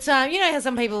 But it's, you know how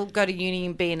some people go to uni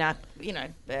and be an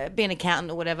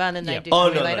accountant or whatever, and then they Yep. do Oh,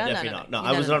 comedy no, later? definitely not. No,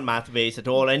 I was not math-based at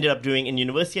all. I ended up doing, in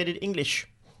university, I did English.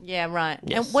 Yeah, right.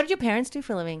 Yes. And what did your parents do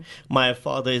for a living? My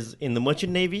father is in the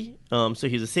Merchant Navy, so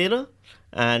he's a sailor,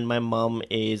 and my mom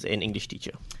is an English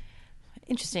teacher.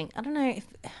 Interesting. I don't know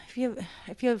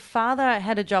if your father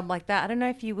had a job like that, I don't know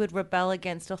if you would rebel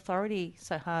against authority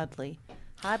so hardly.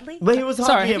 Hardly? But he was Sorry,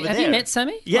 hardly have, ever have there. you met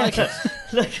Sammy? Yeah.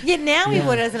 Like, Yeah, now he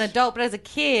would as an adult, but as a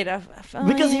kid,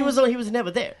 Because he was never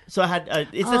there. So I had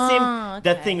it's the same okay.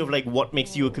 that thing of like what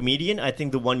makes you a comedian. I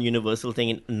think the one universal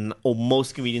thing in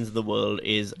most comedians in the world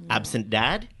is absent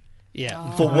dad.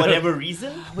 yeah. For whatever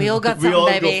reason, We all got we something, all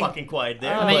baby. go fucking quiet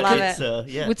there. Oh, but love it's it.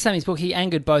 yeah. With Sammy's book, he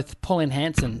angered both Pauline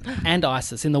Hanson and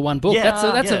ISIS in the one book. Yeah,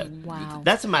 That's yeah. Wow.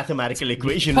 That's a mathematical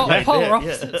equation Polar right there.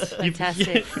 opposites.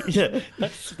 Fantastic. Yeah.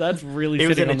 That's really It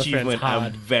was sitting an on the fence achievement I'm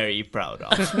hard. very proud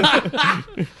of.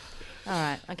 All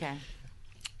right, okay.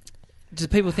 Do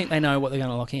people think they know what they're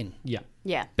going to lock in? Yeah.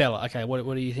 Yeah. Bella, okay, what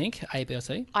do you think? A, B, or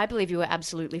C? I believe you were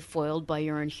absolutely foiled by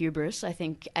your own hubris. I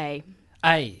think A.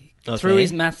 A, Okay. threw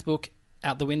his maths book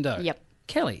out the window. Yep.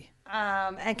 Kelly.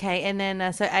 Okay, and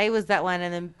then so A was that one,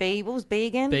 and then B. What was B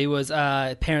again? B was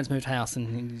parents moved house and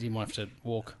he didn't want to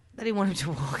walk. I didn't want him to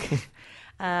walk.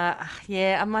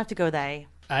 Yeah, I might have to go with A.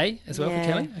 A as well yeah.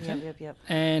 for Kelly? Okay. Yep.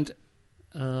 And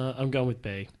I'm going with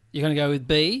B. you're going to go with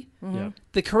B. Yeah.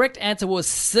 The correct answer was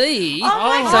C. Oh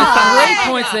my so God.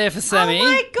 3 points there for Sammy. Oh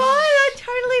my god, I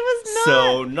totally was not.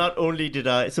 So not only did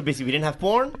so basically we didn't have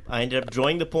porn. I ended up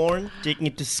drawing the porn, taking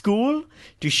it to school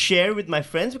to share with my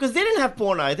friends because they didn't have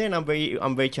porn either, and I'm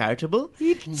very charitable.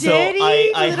 You So dirty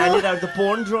I little- handed out the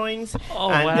porn drawings, Oh,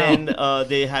 and wow. then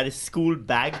they had a school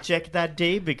bag check that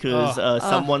day because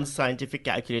someone's scientific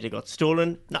calculator got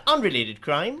stolen. Now, unrelated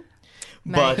crime.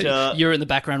 But You're in the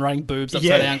background writing boobs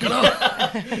upside Yeah. down.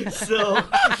 Oh. so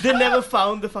they never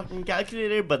found the fucking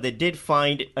calculator, but they did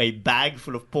find a bag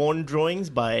full of porn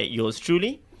drawings by yours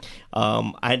truly.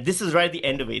 And this is right at the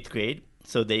end of 8th grade.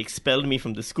 So they expelled me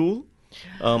from the school.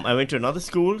 I went to another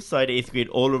school, started 8th grade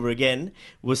all over again.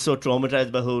 Was so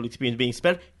traumatized by the whole experience being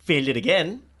expelled. Failed it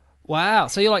again. Wow,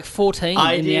 so you're like 14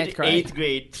 I in the did 8th grade. 8th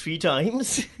grade 3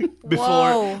 times before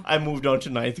Whoa. I moved on to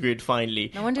 9th grade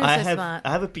finally. No wonder you're I so have, smart.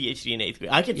 I have a PhD in 8th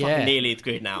grade. I can Yeah. fucking nail 8th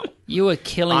grade now. You were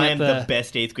killing I it am the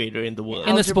best 8th grader in the world.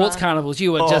 in the Algebra. sports carnivals.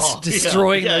 You were Oh, just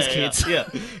destroying yeah, those yeah, kids.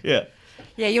 Yeah.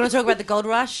 Yeah, you want to talk about the gold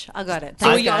rush? I got it. So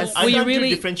Thanks, were you- guys. I were you can't really-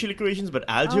 do differential equations, but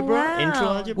algebra, wow. intro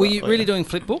algebra. Were you oh, really yeah. doing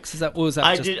flip books? Was that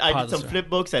I just did. part I of did the some story? flip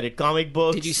books. I did comic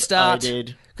books. Did you start? I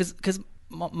did. Because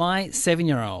my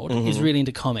 7-year-old is really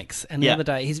into comics, and the Yeah. other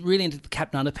day he's really into the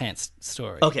Captain Underpants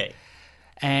story. Okay.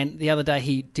 And the other day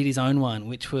he did his own one,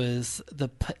 which was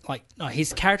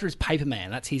his character is Paperman.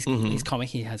 That's his comic.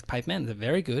 He has Paperman. They're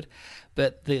very good,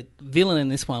 but the villain in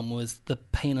this one was the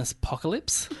penis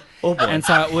apocalypse. Oh boy. And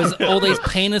so it was all these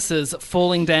penises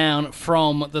falling down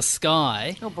from the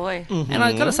sky. Oh boy. And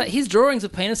I've got to say, his drawings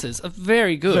of penises are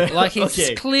very good. Like he's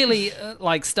Okay. clearly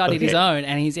studied his Okay. own,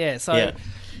 and he's So Yeah.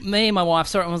 me and my wife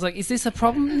saw it and was like, "Is this a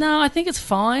problem?" No, I think it's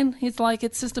fine. He's like,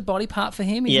 it's just a body part for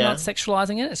him. He's Yeah. not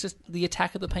sexualizing it. It's just the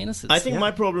attack of the penises. I think my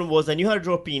problem was I knew how to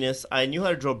draw penis. I knew how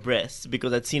to draw breasts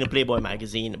because I'd seen a Playboy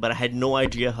magazine, but I had no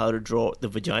idea how to draw the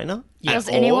vagina. at Does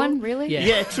all. anyone really? Yeah.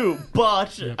 Yeah, true.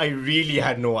 But I really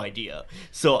had no idea.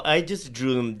 So I just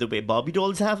drew them the way Barbie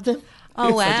dolls have them.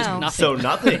 Oh wow. just nothing. So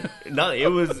nothing. It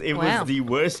was Wow. the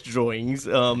worst drawings.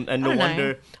 And no I don't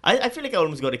wonder. I feel like I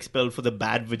almost got expelled for the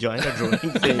bad vagina drawings.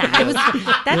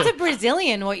 That's a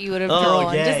Brazilian what you would have Oh,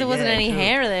 drawn. yeah, Just there wasn't yeah, any true.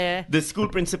 hair there. The school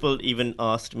principal even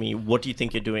asked me, "What do you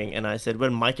think you're doing?" And I said, "Well,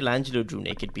 Michelangelo drew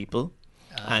naked people,"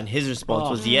 and his response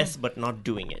was, "Yes, but not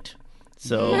doing it."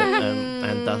 So,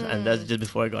 and that's just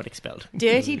before I got expelled.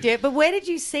 Dirty dirt. But where did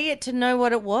you see it to know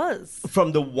what it was?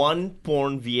 From the one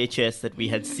porn VHS that we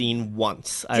had seen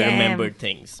once, I Damn. remembered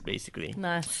things basically.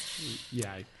 Nice.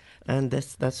 Yeah. And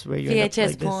that's where you end up VHS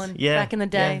like this. porn, Yeah, back in the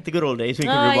day. Yeah, the good old days. We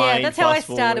Oh, can yeah, rewind, that's how I fast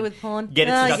started forward, with porn. Get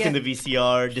it Oh, stuck yeah. in the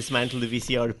VCR, dismantle the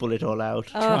VCR to pull it all out.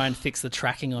 Try and fix the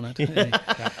tracking on it.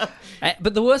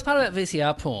 But the worst part about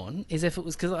VCR porn is if it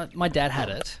was because my dad had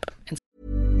it. And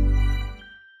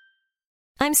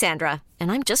I'm Sandra,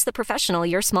 and I'm just the professional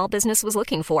your small business was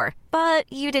looking for. But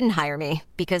you didn't hire me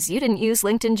because you didn't use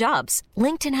LinkedIn Jobs.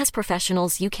 LinkedIn has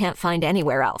professionals you can't find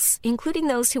anywhere else, including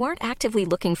those who aren't actively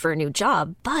looking for a new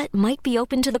job, but might be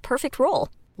open to the perfect role,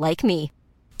 like me.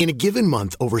 In a given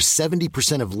month, over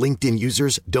 70% of LinkedIn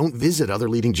users don't visit other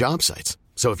leading job sites.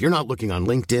 So if you're not looking on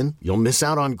LinkedIn, you'll miss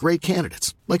out on great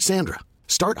candidates like Sandra.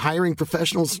 Start hiring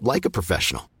professionals like a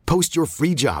professional. Post your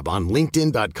free job on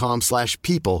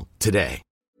linkedin.com/people today.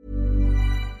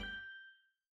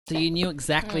 so you knew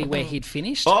exactly where he'd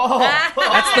finished. Oh,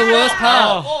 That's the worst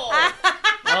part.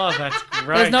 Oh, that's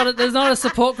great. There's not a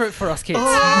support group for us kids.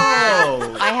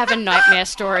 oh. I have a nightmare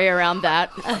story around that.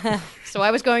 So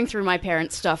I was going through my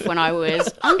parents' stuff when I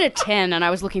was under 10 and I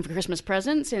was looking for Christmas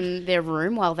presents in their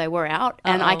room while they were out.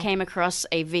 And I came across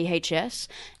a VHS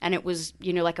and it was,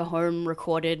 like a home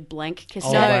recorded blank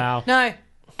cassette. Oh, wow. No.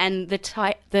 And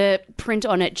the print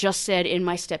on it just said in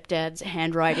my stepdad's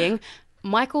handwriting,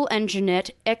 Michael and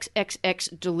Jeanette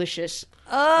XXX delicious.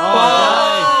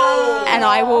 Oh. And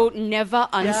I will never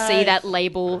unsee that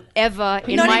label ever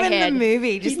in Not my even head. the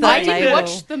movie, just I that didn't label.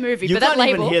 watch the movie, You but that can't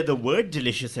even label, hear the word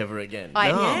delicious ever again.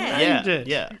 I- No. Named it.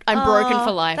 Yeah. I'm broken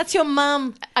for life. That's your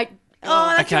mum.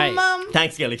 Oh, that's Okay. your mum.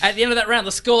 Thanks, Kelly. At the end of that round,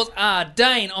 the scores are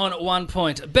Dane on 1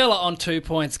 point, Bella on 2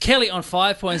 points, Kelly on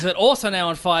 5 points, but also now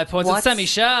on 5 points, What? and Sammy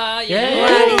Shah. Yeah.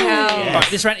 Bloody hell. All right,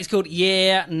 this round is called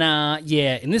Yeah, Nah,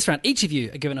 Yeah. In this round, each of you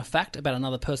are given a fact about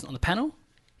another person on the panel.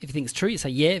 If you think it's true, you say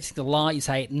yeah. If you think it's a lie, you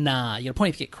say nah. You get a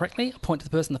point if you get correctly, a point to the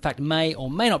person the fact may or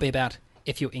may not be about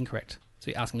if you're incorrect.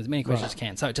 So you ask them as many questions as you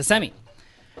can. So to Sammy.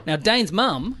 Now, Dane's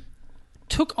mum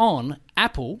took on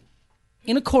Apple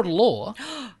in a court of law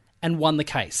and won the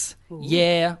case.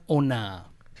 Yeah or nah?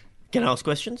 Can I ask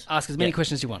questions? Ask as many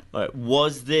questions as you want. All right.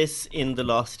 Was this in the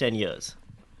last 10 years?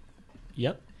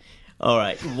 Yep. All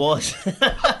right. Was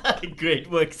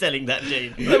great work selling that,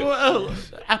 Jane. Well,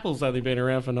 Apple's only been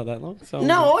around for not that long. So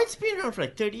No, it's been around for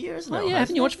like 30 years now. Oh, yeah,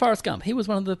 haven't you watched Forrest Gump? He was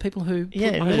one of the people who put,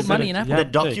 Yeah, put money in Apple. Yeah. The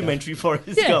documentary Forrest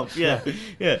Yeah. Gump.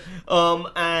 Yeah.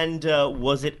 And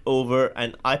was it over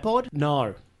an iPod,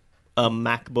 No. a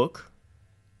MacBook,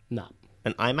 No.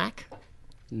 an iMac?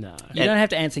 No. You don't have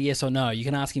to answer yes or no. You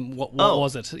can ask him what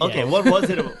was it. Okay, Yeah. what was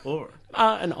it over?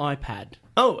 An iPad.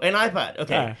 Oh, an iPad.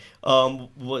 Okay.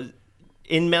 Was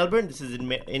in Melbourne? This is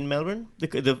in Melbourne.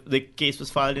 The case was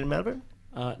filed in Melbourne.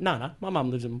 No. My mum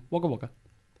lives in Wagga Wagga.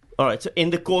 All right. So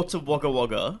in the courts of Wagga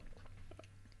Wagga,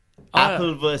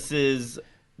 Apple versus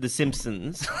The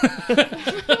Simpsons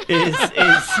is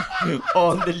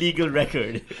on the legal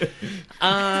record,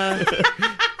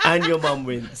 and your mum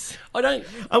wins. I don't.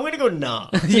 I'm going to go nah.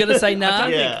 You're going to say nah?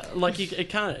 Yeah. Like it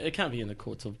can't be in the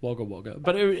courts of Wagga Wagga,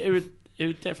 but it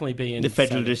would definitely be in The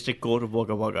Federal Southern- District Court of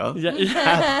Wagga Wagga.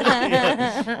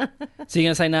 So you're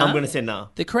going to say nah? I'm going to say nah.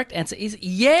 The correct answer is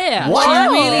yeah. What? She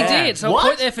really Yeah. did. So What? a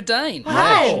point there for Dane.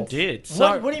 She did.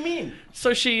 So, What do you mean?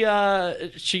 So she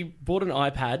bought an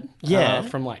iPad Yeah.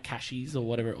 from like Cashies or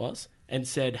whatever it was and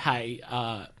said, hey,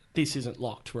 this isn't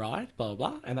locked, right? Blah, blah,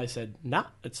 blah. And they said, nah,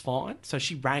 it's fine. So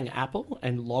she rang Apple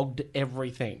and logged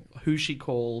everything, who she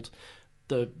called,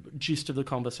 the gist of the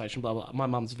conversation, blah, blah. My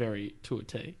mum's very to a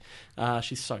T.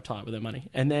 She's so tight with her money.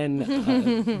 And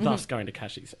then, thus going to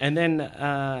Cashies. And then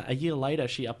a year later,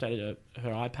 she updated her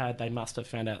iPad. They must have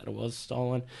found out that it was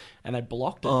stolen and they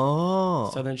blocked it.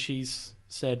 Oh. So then she's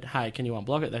said, hey, can you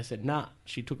unblock it? They said, nah.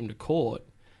 She took him to court.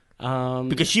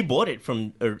 Because she bought it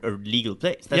from a legal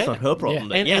place. That's Yeah. not her problem.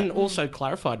 then. And also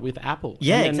clarified with Apple.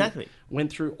 Yeah, And then exactly. Went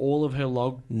through all of her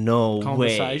log No way.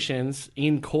 conversations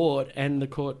in court, and the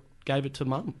court gave it to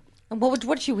Mum. And what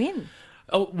did she win?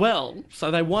 Oh well, so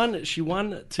they won. She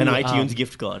won to An iTunes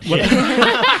gift card.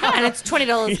 And it's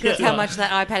 $20 because that's how much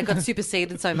that iPad got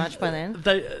superseded so much by then.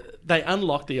 They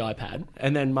unlocked the iPad,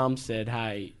 and then Mum said,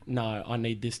 "Hey, no, I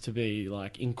need this to be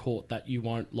like in court that you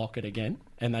won't lock it again."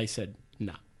 And they said,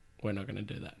 "No, we're not going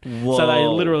to do that." So they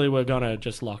Whoa. literally were going to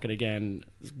just lock it again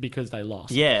because they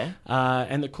lost. Yeah.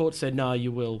 And the court said, no,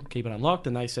 you will keep it unlocked.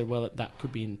 And they said, well, that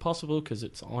could be impossible because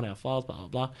it's on our files, blah, blah,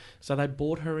 blah. So they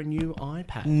bought her a new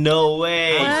iPad. No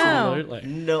way. Wow. Absolutely.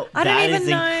 No, I don't that even is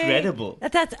know. incredible. I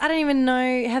don't even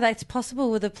know how that's possible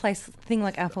with a thing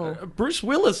like Apple. Bruce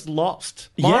Willis lost.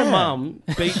 My Yeah. mum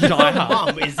beat Die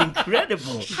Hard. Mom is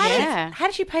incredible. Yeah. How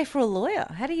did she pay for a lawyer?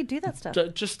 How do you do that stuff?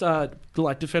 Just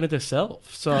like defended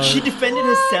herself. So She defended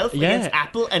herself Yeah. against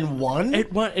Apple and won.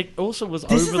 It also was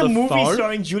This over is a the movie phone.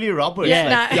 starring Julia Roberts.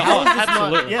 Yeah, Like, no. how is this not-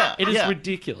 absolutely. yeah, It is yeah.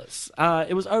 ridiculous.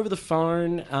 It was over the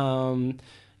phone.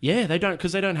 Yeah, they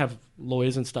don't have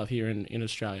lawyers and stuff here in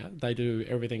Australia. They do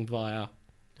everything via.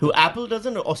 Who Apple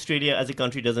doesn't, or Australia as a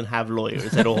country doesn't have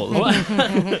lawyers at all. But Well,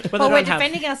 they we're don't have-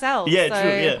 defending ourselves. yeah, so-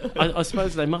 true. Yeah, I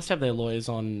suppose they must have their lawyers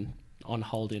on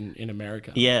hold in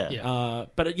America. yeah.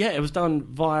 But it was done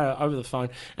via over the phone,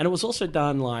 and it was also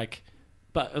done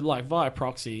via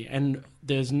proxy. And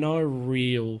there's no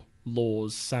real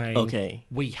laws saying Okay.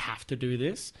 we have to do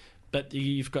this, but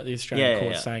you've got the Australian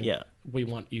court saying yeah. we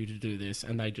want you to do this,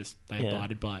 and they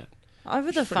abided by it.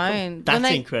 Over the phone. That's when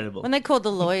they, incredible. When they called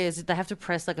the lawyers, did they have to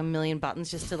press like a million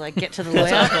buttons just to like get to the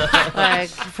lawyer?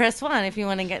 Like, press 1 if you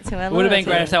want to get to our It would have been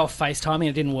lawyer. great if they were FaceTiming and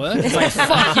it didn't work. It's like,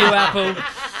 fuck you, Apple.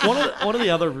 One of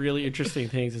the other really interesting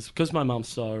things is because my mum's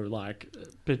so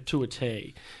to a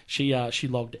T, she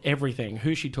logged everything,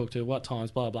 who she talked to, what times,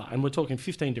 blah blah, and we're talking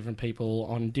 15 different people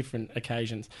on different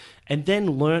occasions, and then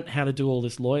learnt how to do all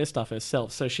this lawyer stuff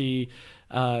herself. So she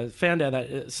found out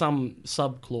that some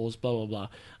sub clause, blah blah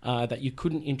blah, that you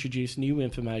couldn't introduce new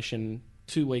information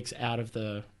 2 weeks out of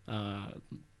the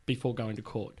before going to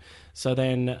court. So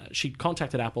then she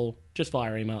contacted Apple just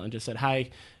via email and just said,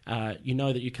 hey, you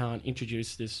know that you can't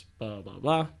introduce this blah,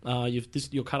 blah, blah.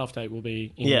 Your cutoff date will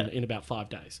be in about 5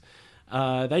 days.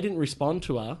 They didn't respond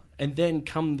to her. And then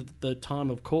come the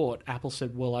time of court, Apple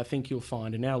said, well, I think you'll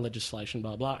find in our legislation,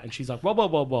 blah, blah. And she's like, whoa, whoa,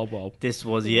 whoa, whoa, whoa. This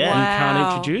was, You Wow.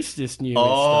 can't introduce this new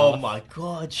Oh stuff. my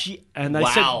god, And they wow.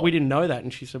 said, we didn't know that.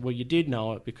 And she said, well, you did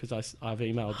know it because I've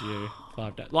emailed you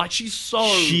 5 days. Like,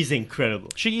 She's incredible.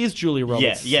 she is Julia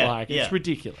Roberts. yeah. It's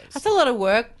ridiculous. That's a lot of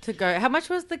work to go. How much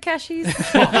was the cashies?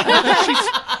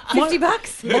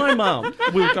 $50? My mum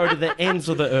will go to the ends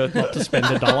of the earth not to spend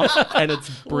 $1, and it's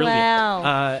brilliant.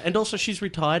 Wow. And also, she's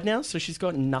retired now, so she's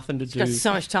got nothing to do Got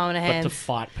so much time on her but to hands.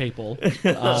 fight people.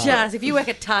 Jazz, if you work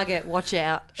at Target, watch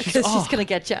out because she's going to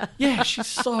get you. Yeah, she's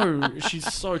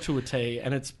so to a T,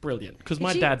 and it's brilliant because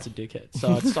my she- dad's a dickhead,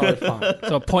 so it's so fun.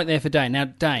 So a point there for Dane.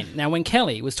 Now when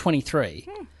Kelly was 23,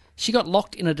 she got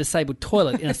locked in a disabled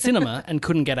toilet in a cinema and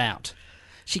couldn't get out.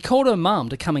 She called her mum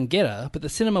to come and get her, but the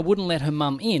cinema wouldn't let her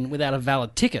mum in without a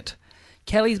valid ticket.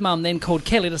 Kelly's mum then called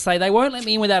Kelly to say they won't let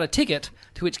me in without a ticket,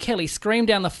 to which Kelly screamed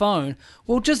down the phone,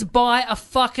 well, just buy a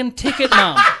fucking ticket,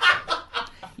 mum.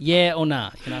 Yeah or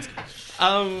nah? You can ask her.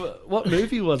 What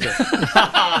movie was it?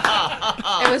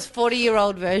 It was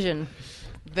 40-year-old Virgin.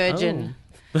 Version.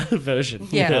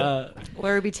 Yeah.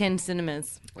 Werribee 10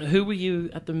 Cinemas. Who were you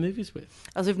at the movies with?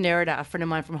 I was with Nerida, a friend of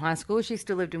mine from high school. She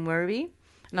still lived in Werribee,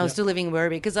 and I was still living in Werribee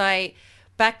because I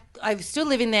was still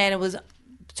living there, and it was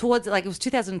towards it was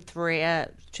 2003,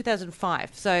 2005.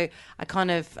 So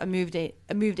I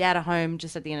moved out of home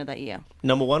just at the end of that year.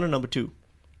 Number 1 or number 2?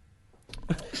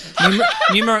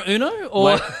 Numero uno?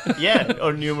 Or Yeah,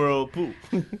 or numero poo.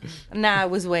 Nah, it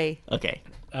was we. Okay.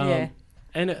 Yeah,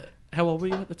 And how old were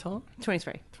you at the time?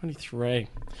 23.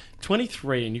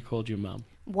 23, and you called your mum.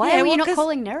 Why Yeah, were you well, not 'cause-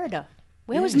 calling Nerida?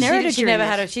 Where was Nerida She during never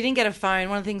had this? she didn't get a phone.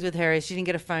 One of the things with her is she didn't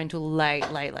get a phone till late.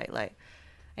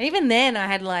 And even then, I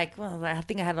had I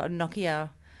think I had a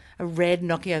red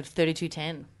Nokia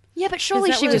 3210. Yeah, but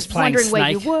surely that she was was playing wondering where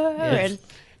you Snake. were. And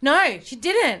No, she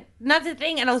didn't. That's the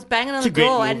thing. And I was banging on It's the a great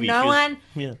door, and movie. no She was- one.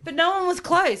 yeah. But no one was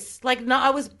close. I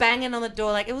was banging on the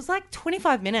door. It was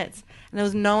 25 minutes, and there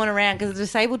was no one around because the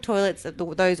disabled toilets at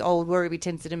those old Werribee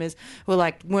 10 Cinemas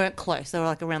weren't close. They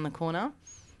were around the corner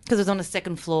because it was on the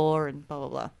second floor and blah blah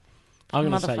blah. I'm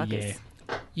going to say Motherfuckers.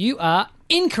 yeah. you are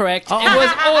incorrect. It was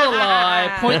all a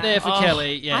lie. Point there for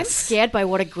Kelly. Yes. I'm scared by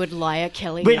what a good liar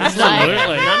Kelly Wait, is.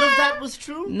 Absolutely. none of that was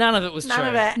true? None of it was true. None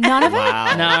of it. None of it?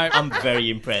 Wow. No. I'm very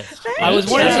impressed. I was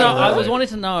wanting to know. I was Yeah. wanting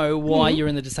to know why you're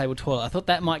in the disabled toilet. I thought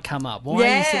that might come up. Why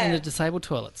are you sitting in the disabled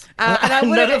toilets? And I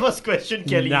would None of us questioned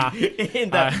Kelly Nah. in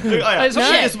that. It's She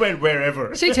okay. just went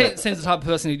wherever. She seems the type of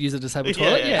person who'd use a disabled Yeah,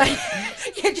 toilet. yeah.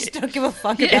 you just don't give a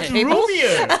fuck Yeah. about people.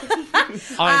 Rubier.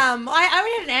 I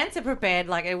already had an answer prepared.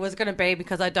 It was going to be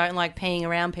because I don't like peeing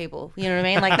around people. You know what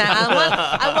I mean? Like that.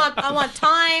 I want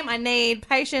time. I need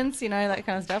patience. You know, that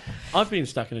kind of stuff. I've been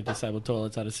stuck in a disabled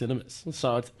toilet at a cinemas,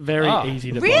 so it's very Oh.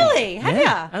 easy to Really? buy. Have Yeah,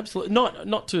 ya? absolutely.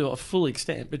 Not to a full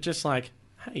extent, but just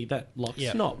hey, that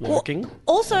lock's not working.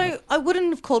 Also, I wouldn't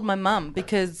have called my mum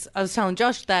because I was telling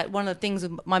Josh that one of the things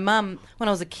with my mum, when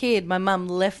I was a kid, my mum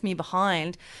left me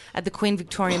behind at the Queen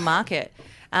Victoria Market.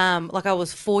 I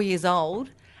was 4 years old.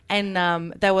 And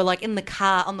they were in the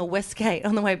car on the Westgate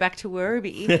on the way back to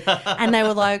Werribee. And they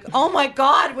were like, oh my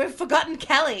God, we've forgotten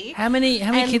Kelly. How many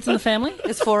And- kids in the family?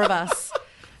 There's 4 of us.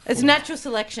 It's natural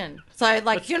selection. So,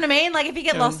 like, do you know what I mean? Like, if you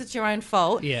get lost, it's your own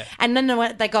fault. Yeah. And then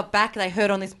when they got back, they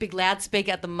heard on this big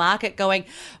loudspeaker at the market going,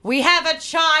 "We have a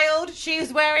child.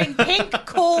 She's wearing pink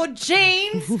cord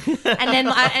jeans." And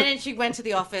then she went to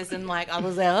the office and, like, I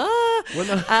was there. Oh.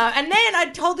 And then I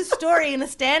told this story in a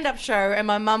stand-up show and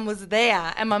my mum was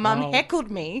there and my mum heckled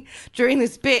me during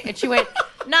this bit and she went,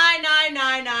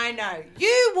 No.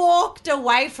 You walked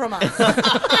away from us.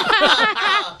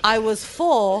 I was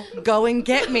 4. Go and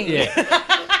get me. Yeah.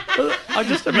 I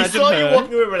just We imagine saw her. you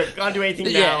walking away, but I can't do anything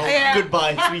now. Yeah.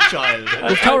 Goodbye, sweet child.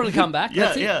 We've told her to come back.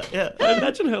 That's it. Yeah. I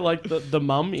imagine her like the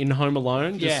mum in Home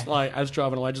Alone, just Yeah. like as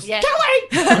driving away, just Yeah.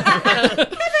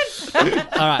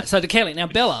 All right, so to Kelly. Now,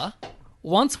 Bella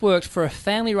once worked for a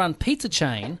family-run pizza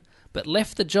chain, but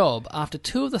left the job after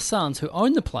 2 of the sons who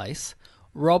owned the place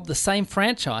robbed the same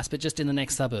franchise, but just in the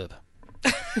next suburb.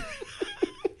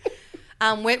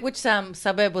 Which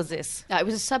suburb was this? It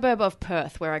was a suburb of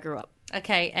Perth where I grew up.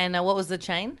 Okay, and what was the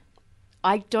chain?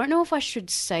 I don't know if I should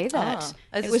say that.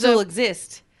 Does it was still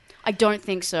exist? I don't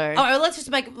think so. Oh, let's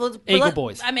just make Eagle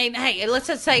Boys. I mean, hey, let's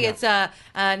just say it's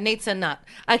Neats and Nut.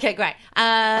 Okay, great. We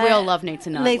all love Neats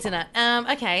and Nut. Neats and Nut.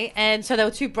 Okay, and so there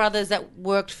were 2 brothers that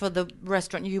worked for the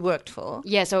restaurant you worked for.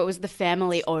 Yeah, so it was the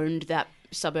family owned that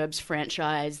suburbs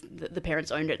franchise. The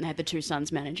parents owned it and they had the 2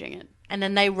 sons managing it. And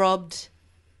then they robbed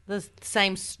a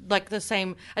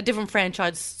different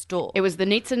franchise store. It was the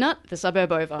Neats and Nut, the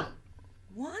suburb over.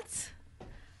 What?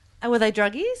 And were they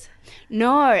druggies?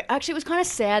 No, actually, it was kind of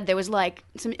sad. There was like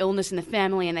some illness in the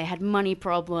family, and they had money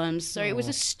problems. So it was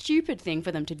a stupid thing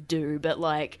for them to do. But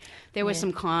like, there was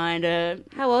some kind of.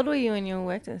 How old were you when you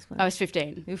worked at this one? I was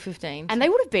 15, You were 15. and they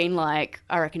would have been like,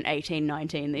 I reckon, 18,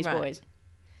 19. These Right. boys,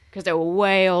 because they were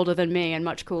way older than me and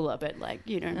much cooler. But like,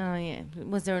 you know, Oh, yeah.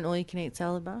 Was there an all-you-can-eat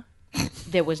salad bar?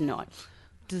 there was not.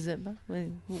 Dessert bar?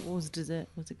 What was dessert?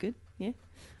 Was it good? Yeah?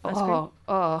 Ice cream?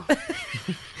 Oh.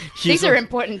 These are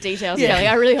important details, Kelly.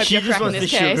 I really hope She you're just cracking wants the this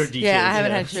sugar case. details. Yeah, I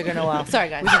haven't had sugar in a while. Sorry,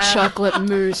 guys. Chocolate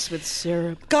mousse with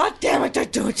syrup. God damn it,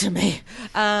 don't do it to me.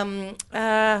 I'm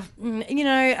going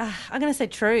to say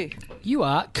true. You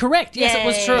are correct. Yes, it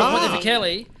was true. Yay. Went there for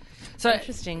Kelly. So,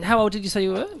 Interesting. how old did you say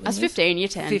you were? I was 15, year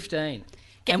 10. 15.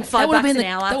 Getting And $5 that would have been an the,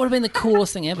 hour. That would have been the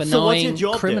coolest thing ever, So what's your knowing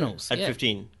job criminals. there at Yeah.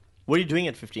 15? What are you doing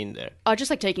at 15 there? Oh, just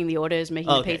like taking the orders,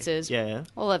 making Okay. the pizzas, Yeah.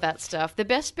 all of that stuff. The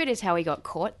best bit is how he got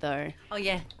caught, though. Oh,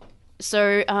 yeah.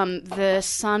 So the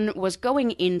son was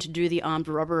going in to do the armed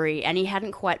robbery, and he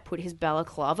hadn't quite put his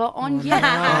balaclava on yet.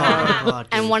 God.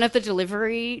 And one of the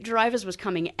delivery drivers was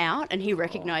coming out, and he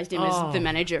recognised him as the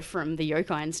manager from the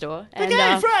Yokine store. And,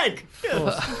 Hey, Frank!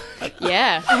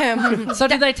 yeah. So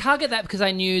did they target that because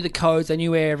they knew the codes, they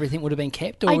knew where everything would have been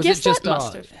kept, or I was guess it just that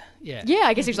must have. Yeah. Yeah,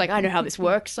 I guess he was like, I know how this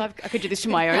works. I could do this to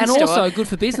my own And store. also good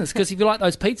for business because if you like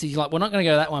those pizzas, you're like, we're not going to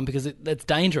go to that one because it's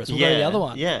dangerous. We'll go to the other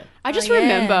one. Yeah. I just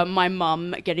remember my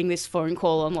mum getting this phone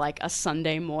call on like a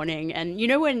Sunday morning, and you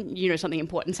know when you know something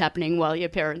important's happening while your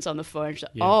parents on the phone. She's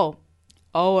like,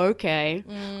 oh, okay,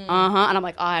 and I'm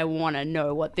like, I want to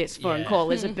know what this phone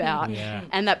call is about,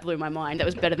 and that blew my mind. That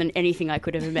was better than anything I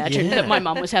could have imagined that my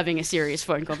mum was having a serious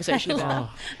phone conversation about.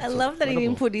 I love that he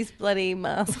didn't put his bloody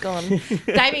mask on.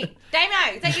 Damo,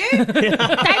 is that you?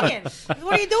 Damien,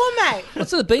 what are you doing, mate?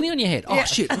 What's with the beanie on your head? Oh,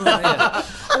 shit. Yeah.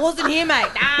 I wasn't here, mate.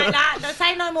 Nah, don't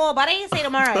say no more, buddy. See you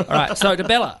tomorrow. All right, so to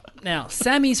Bella. Now,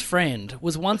 Sammy's friend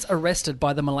was once arrested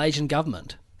by the Malaysian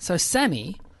government. So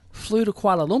Sammy flew to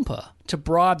Kuala Lumpur to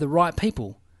bribe the right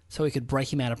people so he could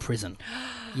break him out of prison.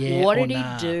 Yeah, What or did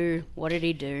nah? he do? What did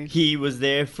he do? He was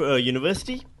there for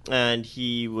university, and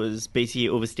he was basically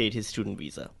overstayed his student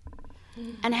visa.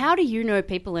 And how do you know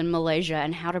people in Malaysia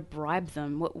and how to bribe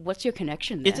them? What's your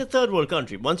connection there? It's a third world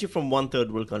country. Once you're from one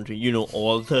third world country, you know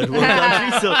all third world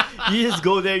countries. So you just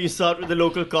go there, you start with the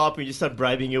local cop, and you start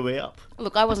bribing your way up.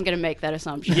 Look, I wasn't going to make that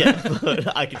assumption. Yeah,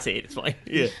 but I can say it. It's fine.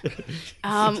 Yeah.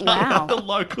 Wow. the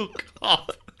local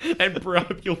cop and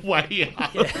bribe your way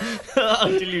up.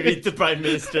 Until you reach the prime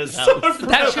minister's house.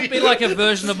 That should be like a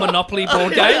version of Monopoly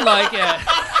board game. Like,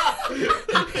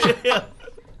 yeah.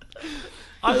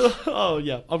 I'm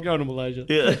going to Malaysia.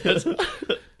 Yeah.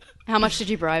 How much did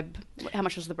you bribe? How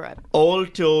much was the bribe? All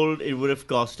told, it would have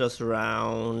cost us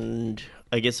around,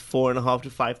 I guess, $4,500 to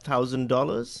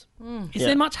 $5,000. Is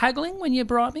there much haggling when you're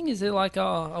bribing? Is it like,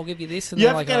 oh, I'll give you this? And You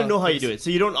they're have like, to kind of oh, know how you this. do it.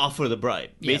 So you don't offer the bribe.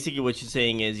 Yeah. Basically, what you're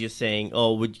saying is,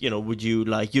 oh, would you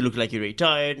like? You look like you're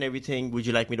retired and everything. Would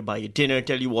you like me to buy you dinner?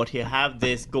 Tell you what, here, have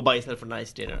this. Go buy yourself a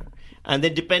nice dinner. And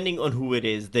then depending on who it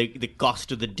is, the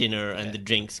cost of the dinner and the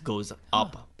drinks goes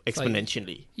up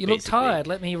exponentially. You look basically. tired.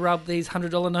 Let me rub these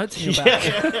 $100 notes in your back.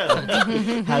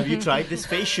 Have you tried this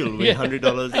facial with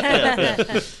 $100?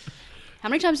 Yeah. How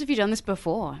many times have you done this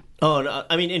before? Oh, no,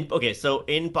 I mean, so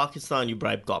in Pakistan, you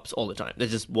bribe cops all the time.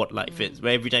 That's just what life is.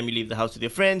 Where every time you leave the house with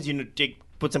your friends,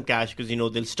 put some cash because,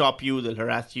 they'll stop you, they'll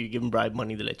harass you, give them bribe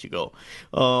money, they'll let you go.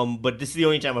 But this is the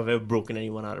only time I've ever broken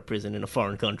anyone out of prison in a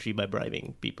foreign country by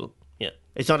bribing people. Yeah.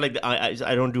 It's not like I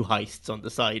don't do heists on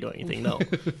the side or anything, no.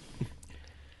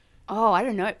 Oh, I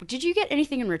don't know. Did you get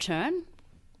anything in return?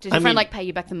 Did your friend pay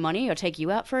you back the money or take you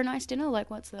out for a nice dinner?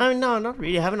 Like, what's that? No, not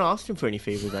really. I haven't asked him for any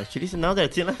favors actually. So now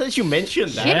that you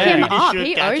mentioned that, hit him up.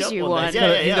 He owes you one. He's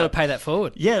got to pay that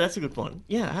forward. Yeah, that's a good one.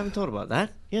 Yeah, I haven't thought about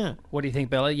that. Yeah. What do you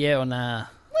think, Bella? Yeah or nah?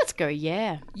 Let's go,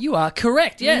 yeah. You are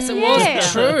correct. Yes, it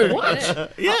was true.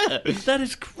 What? Yeah. That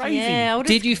is crazy. Yeah,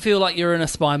 Did you feel like you were in a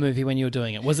spy movie when you were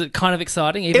doing it? Was it kind of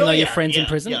exciting, even though your friend's in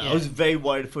prison? Yeah, I was very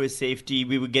worried for his safety.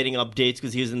 We were getting updates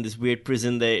because he was in this weird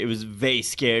prison there. It was very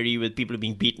scary with people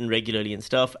being beaten regularly and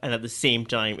stuff. And at the same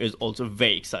time, it was also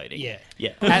very exciting. Yeah.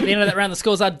 Yeah. At the end of that round, the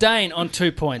scores are Dane on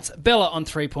 2 points, Bella on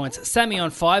 3 points, Sammy on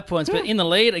 5 points, but in the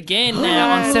lead again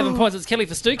now on 7 points. It's Kelly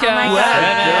Festuca. Oh my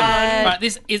God. Right,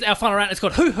 this is our final round. It's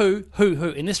called Who.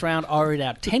 In this round, I'll read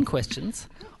out 10 questions,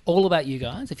 all about you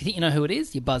guys. If you think you know who it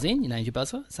is, you buzz in, you name your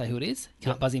buzzer, say who it is. You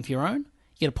can't buzz in for your own.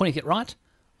 You get a point if you get it right,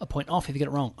 a point off if you get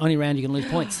it wrong. Only round you can lose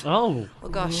points. Oh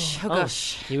gosh.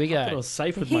 Here we I thought I go. was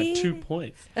safe with my 2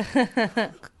 points.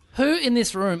 Who in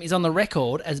this room is on the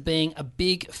record as being a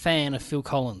big fan of Phil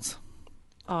Collins?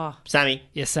 Oh, Sammy.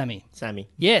 Yes, Sammy.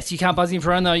 Yes, you can't buzz in for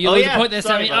your own, though. You lose a point there,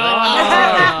 Sorry Sammy.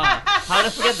 about how did I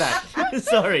forget that?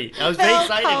 Sorry. I was very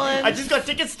excited. Collins. I just got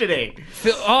tickets today.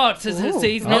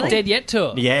 He's not dead yet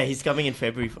tour. Yeah, he's coming in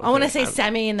February. I want to see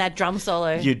Sammy in that drum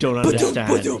solo. You don't understand.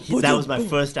 That was my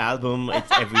first album.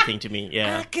 It's everything to me.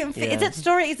 Yeah.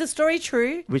 Is the story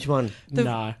true? Which one?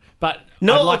 No. But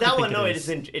No, I'd like to that think one. No, is.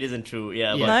 it isn't true.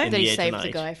 Yeah. Yeah. But No? in That he the Air saved the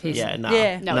Tonight. guy for Yeah, his- no,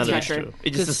 Yeah. No, none it's of not it's true. true.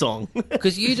 It's just a song.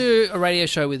 Because you do a radio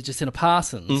show with Jacinta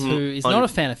Parsons, who is not a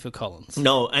fan of Phil Collins.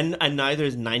 No, and neither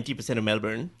is 90% of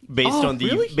Melbourne. Based on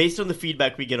the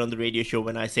feedback we get on the radio show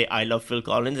when I say I love Phil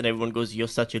Collins, and everyone goes, "You're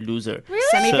such a loser." Really?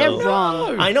 Sammy, So- they're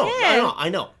wrong. I know. Yeah. I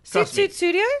know. Suit Trust me. Suit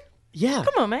Studio? Yeah.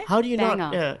 Come on, mate. How do you not?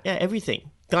 Banger. Yeah, everything.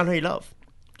 Can't hurry love.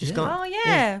 Just can't. Oh,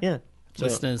 yeah. Yeah. So-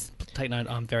 Listeners, take note,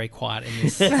 I'm very quiet in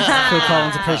this Phil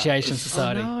Collins Appreciation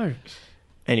Society. No.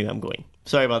 Anyway, I'm going.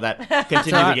 Sorry about that.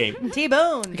 Continue all right. the game.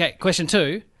 T-Bone. Okay, question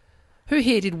 2. Who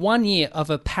here did 1 year of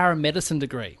a paramedicine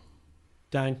degree?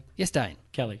 Dane, Yes, Dane.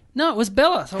 Kelly. No, it was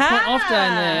Bella. So a point off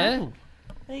Dane there.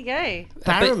 There you go.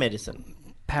 Paramedicine.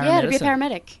 Yeah, to be a Paramedicine.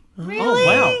 paramedic. Really? Oh,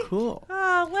 wow. Cool.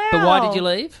 Oh, wow. But why did you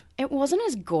leave? It wasn't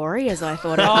as gory as I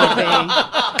thought it would be.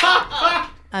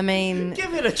 I mean,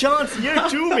 Give it a chance. Year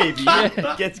 2, maybe.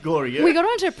 It gets gory. We got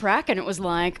onto prac and it was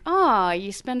like,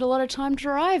 you spend a lot of time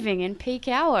driving in peak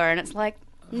hour. And it's like,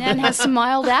 Nan has some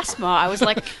mild asthma. I was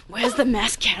like, where's the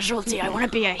mass casualty? I want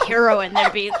to be a hero and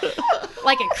there'd be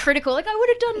like a critical, like I would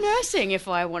have done nursing if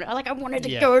I wanted. Like I wanted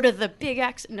to go to the big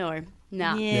accident. No,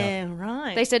 nah. yeah,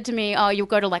 right. They said to me, you'll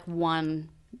go to like one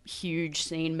huge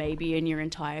scene maybe in your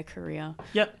entire career.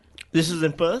 Yep. This is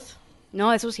in Perth? No,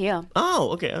 this was here. Oh,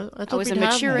 okay. I thought was we'd a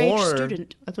have mature age more-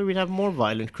 student. I thought we'd have more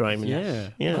violent crime. Yeah.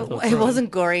 Yeah. It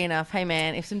wasn't gory enough. Hey,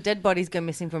 man, if some dead bodies go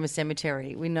missing from a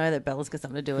cemetery, we know that Bella's got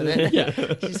something to do with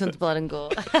it. She just wants blood and gore.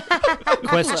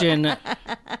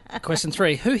 Question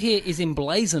 3. Who here is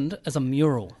emblazoned as a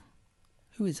mural?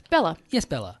 Who is? Bella. Yes,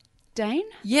 Bella. Dane?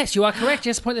 Yes, you are correct.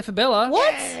 Yes, point there for Bella.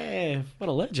 What? Yeah, what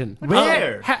a legend.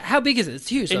 Where? How big is it? It's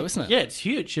huge, though, isn't it? Yeah, it's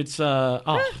huge. It's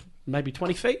maybe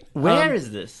 20 feet. Where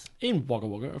is this? In Wagga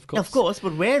Wagga, of course. Of course,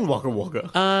 but where in Wagga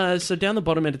Wagga? So down the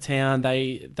bottom end of town,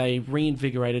 they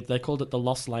reinvigorated. They called it the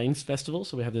Lost Lanes Festival.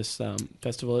 So we have this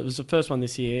festival. It was the first one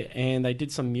this year, and they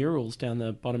did some murals down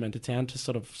the bottom end of town to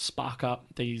sort of spark up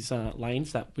these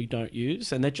lanes that we don't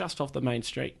use, and they're just off the main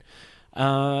street.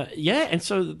 And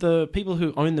so the people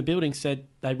who own the building said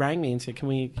they rang me and said, "Can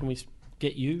we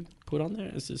get you put on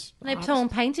there?" As this artist?" Someone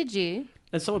painted you.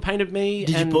 And someone painted me.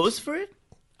 Did and, you pose for it?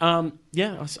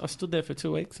 Yeah, I stood there for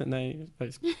 2 weeks, and they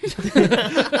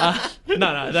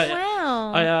no.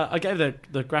 Wow. I gave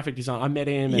the graphic design. I met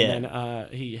him, Yeah. and then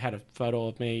he had a photo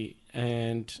of me,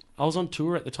 and I was on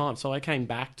tour at the time, so I came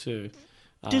back to.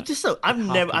 Dude, this so I've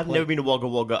never complete. been to Wagga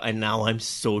Wagga, and now I'm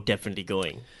so definitely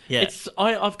going. Yeah.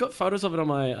 I've got photos of it on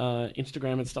my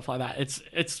Instagram and stuff like that.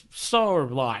 It's so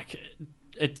like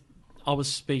it. I was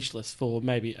speechless for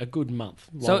maybe a good month.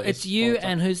 So while it it's was- you while it's up.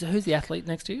 and who's the athlete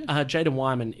next to you? Jada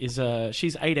Wyman is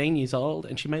she's 18 years old,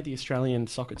 and she made the Australian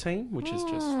soccer team, which is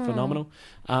just phenomenal.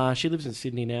 She lives in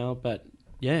Sydney now, but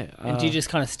Yeah. And do you just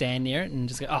kind of stand near it and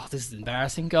just go, "Oh, this is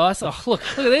embarrassing, guys. Oh, look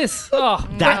at this. Oh,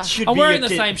 That should I'm be wearing your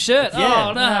the same shirt. Yeah.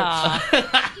 Oh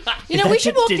no." You know, we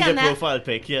should walk Tinder down that. profile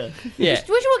pic, yeah. Yeah.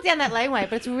 We should walk down that laneway,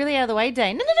 but it's a really out of the way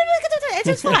day. No, it's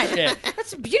just fine. Yeah.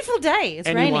 It's a beautiful day. It's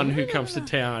Anyone raining. who comes to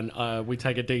town, we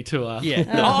take a detour. Yeah.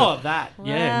 Oh, that.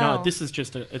 Yeah. Wow. No, this is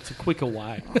just it's a quicker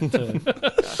way.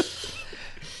 To...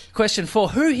 Question 4.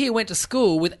 Who here went to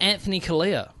school with Anthony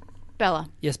Kalia? Bella.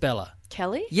 Yes, Bella.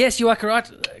 Kelly? Yes, you are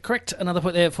correct. Another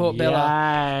point there for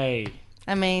Bella. Yay.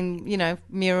 I mean, you know,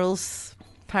 murals,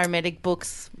 paramedic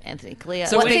books, Anthony Clear.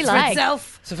 So What what's he he like? like?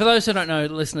 Himself. So for those who don't know,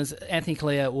 listeners, Anthony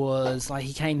Kalia was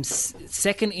he came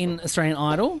second in Australian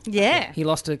Idol. Yeah. He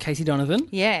lost to Casey Donovan.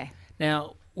 Yeah.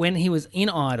 Now, when he was in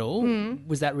Idol,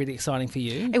 was that really exciting for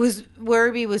you? It was,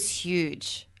 Werribee was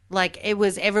huge. Like, it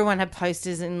was, everyone had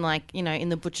posters in, like, you know, in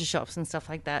the butcher shops and stuff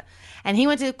like that. And he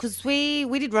went to, because we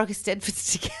did Rocker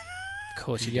Stedfords together. Of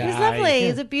course you It did. was lovely.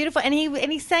 It was a beautiful, and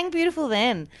he sang beautiful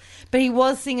then. But he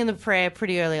was singing the prayer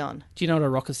pretty early on. Do you know what a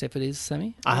rocker Stedford is,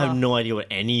 Sammy? I have no idea what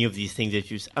any of these things that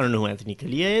you... I don't know who Anthony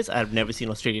Kalia is. I've never seen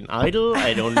Australian Idol.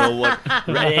 I don't know what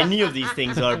any of these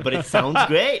things are, but it sounds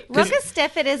great. Rocker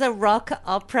Stedford is a rock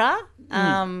opera.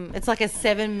 It's like a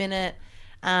 7-minute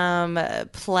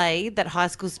play that high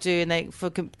schools do, and for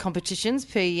competitions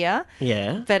per year.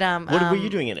 Yeah. But what were you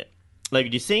doing in it? Like,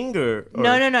 did you sing or...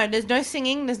 No. There's no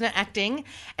singing. There's no acting.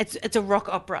 It's a rock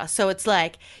opera. So it's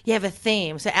like you have a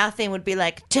theme. So our theme would be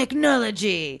like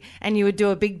technology, and you would do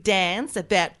a big dance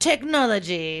about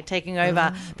technology taking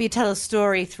over. But you tell a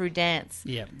story through dance.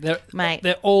 Yeah. Mate.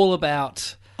 They're all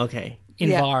about Okay.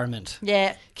 environment.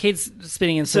 Yeah. Kids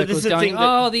spinning in So this circles is the going, thing that-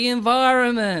 oh, the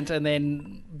environment. And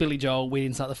then Billy Joel, we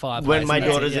didn't start the fireplace. When my and that's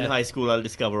it, daughter's in yeah. high school, I'll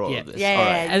discover all Yeah. of this. Yeah, All yeah,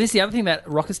 right. yeah. And this is the other thing about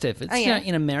rocker Stedfords. Oh, You yeah. know,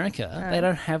 in America, they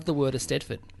don't have the word a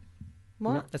Stedford.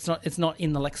 What? It's not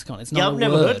in the lexicon. It's Yeah, not I've a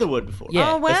never word. heard the word before.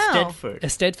 Yeah. Oh, wow. A Stedford. A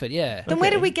Stedford, yeah. Then where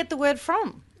did we get the word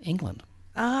from? England.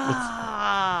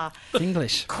 Ah, It's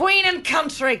English. Queen and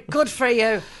country. Good for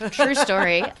you. True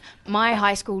story. My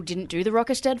high school didn't do the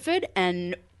Rocker Stedford,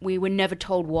 and we were never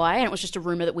told why, and it was just a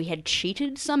rumour that we had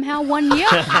cheated somehow one year,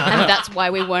 and that's why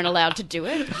we weren't allowed to do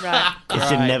it. Right. It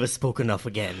should never spoken of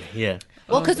again. Yeah.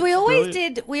 Well, because we always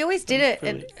did it,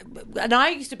 and I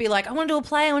used to be like, I want to do a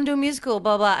play, I want to do a musical,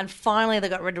 blah blah. And finally, they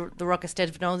got rid of the Rocker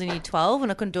Stedford when I was in year 12,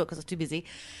 and I couldn't do it because I was too busy.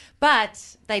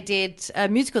 But they did a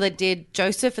musical. They did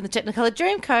Joseph and the Technicolor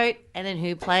Dreamcoat, and then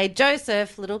who played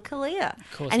Joseph? Little Kalia,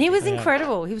 and he was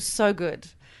incredible. He was so good.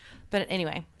 But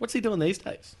anyway, What's he doing these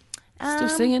days? Still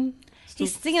singing.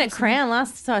 he's singing at Crown.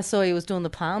 Last time I saw, he was doing the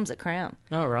Palms at Crown.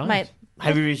 Oh, right. Mate,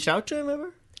 Have you reached out to him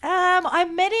ever? I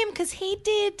met him because he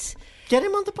did. Get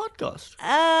him on the podcast.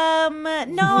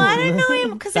 No, I don't know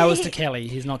him because That was to Kelly.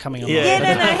 He's not coming on.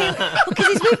 Yeah. No, because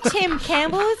he's with Tim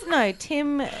Campbell. No,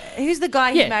 Tim, who's the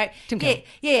guy Yeah, who married? Tim Campbell.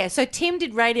 Yeah. So Tim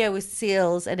did radio with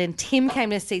Seals, and then Tim came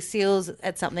to see Seals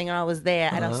at something, and I was there,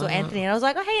 and I saw Anthony, and I was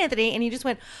like, "Oh, hey, Anthony," and he just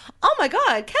went, "Oh my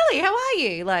God, Kelly, how are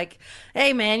you?" Like,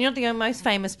 "Hey, man, you're not the most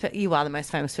famous. You are the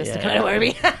most famous person to come to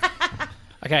Werribee."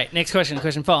 Okay, next question.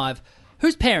 Question 5.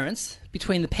 Whose parents,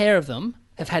 between the pair of them,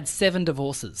 have had 7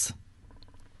 divorces?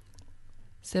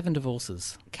 7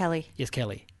 divorces. Kelly, Yes,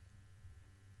 Kelly.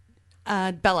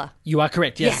 Bella. You are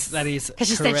correct. Yes, that is because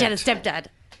she said she had a correct. stepdad.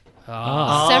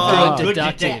 Oh, Good good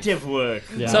deductive. detective work.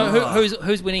 So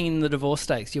who's winning in the divorce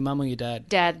stakes? Your mum or your dad?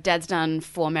 Dad's done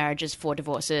 4 marriages, 4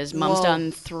 divorces. Mum's Whoa.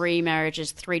 done 3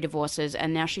 marriages, 3 divorces,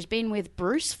 and now she's been with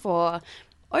Bruce for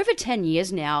over 10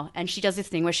 years now, and she does this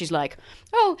thing where she's like,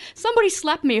 "Oh, somebody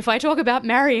slap me if I talk about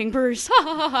marrying Bruce."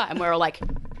 And we're all like,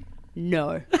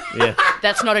 "No, Yeah.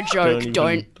 that's not a joke.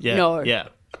 Don't. Yeah. No." Yeah.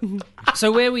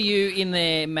 So where were you in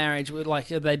their marriage? Like,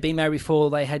 had they been married before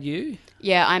they had you?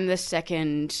 Yeah, I'm the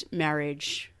second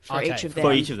marriage for Okay, each of them.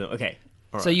 For each of them. Okay.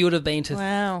 All So right. you would have been to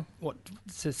Wow. what?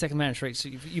 So second marriage for each. So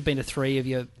you've been to 3 of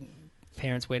your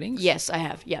parents' weddings. Yes, I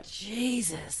have. Yeah.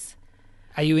 Jesus.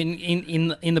 Are you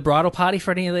in the bridal party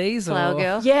for any of these? Flower or?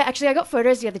 girl. Yeah, actually, I got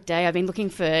photos the other day. I've been looking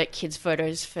for kids'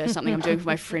 photos for something I'm doing for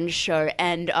my Fringe show,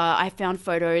 and I found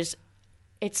photos.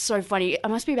 It's so funny. I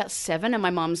must be about 7, and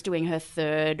my mum's doing her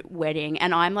 3rd wedding,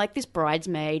 and I'm like this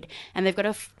bridesmaid, and they've got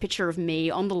a picture of me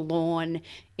on the lawn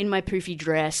in my poofy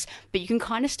dress, but you can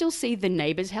kind of still see the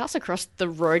neighbour's house across the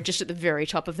road just at the very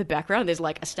top of the background. There's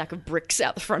like a stack of bricks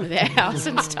out the front of their house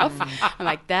and stuff. I'm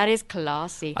like, that is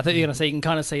classy. I thought you were going to say you can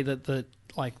kind of see the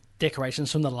like decorations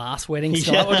from the last wedding.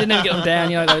 Still. Or didn't even get them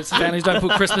down. You know, those families don't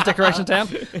put Christmas decorations down.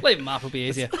 Leave them up; it'll be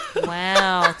easier.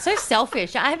 Wow. So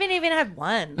selfish. I haven't even had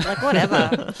one. Like,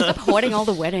 whatever. Stop hoarding all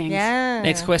the weddings. Yeah.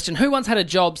 Next question: who once had a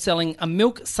job selling a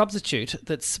milk substitute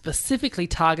that specifically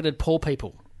targeted poor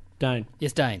people? Dane.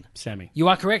 Yes, Dane. Sammy. You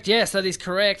are correct. Yes, that is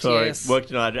correct. Sorry, yes.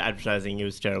 worked in advertising. It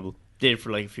was terrible. Did it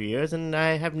for like a few years, and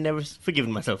I have never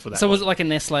forgiven myself for that. So one. was it like a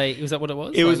Nestle? Was that what it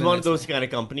was? It Like was the one of Nestle? those kind of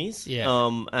companies.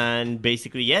 Yeah. And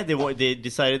basically, they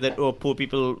decided that poor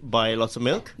people buy lots of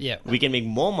milk. Yeah. We can make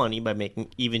more money by making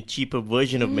even cheaper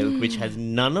version of milk, which has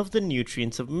none of the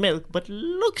nutrients of milk, but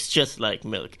looks just like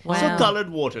milk. Wow. So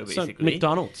colored water, So basically.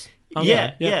 McDonald's. Oh,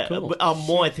 Yeah, cool. but are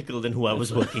more ethical than who I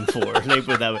was working for. Let me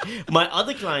put it that way. My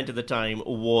other client at the time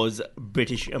was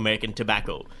British American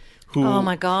Tobacco. Who, Oh,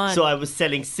 my God. So I was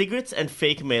selling cigarettes and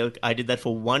fake milk. I did that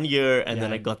for 1 year, and then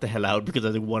Yeah. I got the hell out because I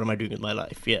was like, "What am I doing with my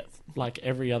life?" Yeah, Like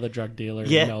every other drug dealer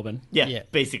yeah, in Melbourne. Yeah, Yeah.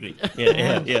 basically.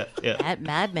 Yeah. At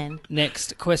Mad Men.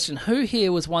 Next question. Who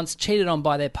here was once cheated on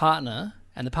by their partner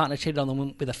and the partner cheated on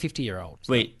them with a 50-year-old?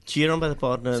 Wait, cheated on by the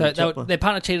partner. So the their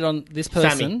partner cheated on this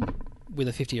person with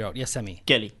a 50-year-old. Yes, Sammy.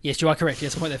 Kelly. Yes, you are correct.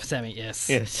 Yes, point there for Sammy. Yes.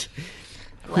 Yes.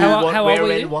 How What, old where, were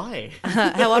when, you? why?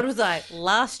 How old was I?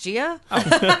 Last year? But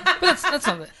that's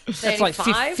not. That's like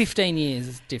 35? 15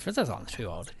 years difference. That's not too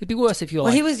old. It'd be worse if you were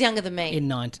Well, like he was younger than me. in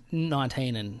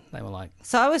 19 and they were like.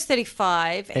 So I was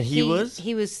 35. And he was?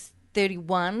 He was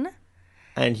 31.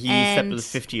 And he slept with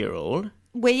a 50-year-old.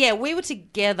 We were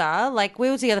together. Like,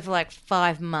 we were together for like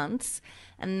 5 months.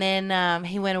 And then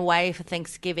he went away for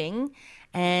Thanksgiving.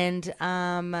 And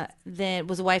then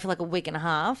was away for like a week and a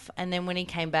half. And then when he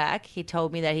came back, he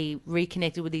told me that he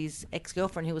reconnected with his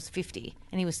ex-girlfriend who was 50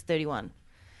 and he was 31.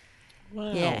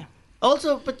 Wow. Yeah.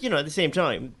 Also, but at the same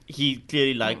time, he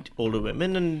clearly liked older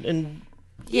women, and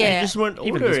Yeah. they just weren't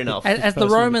Even older this enough. As the person in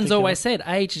Romans particular. always said,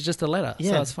 age is just a letter, so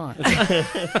Yeah. it's fine.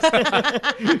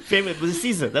 Famous was it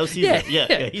Caesar? That was Caesar. Yeah.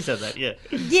 Yeah, he said that. Yeah.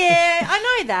 Yeah, I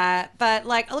know that. But,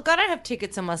 like, look, I don't have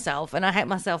tickets on myself and I hate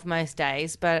myself most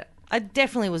days, but I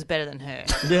definitely was better than her.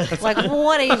 Like,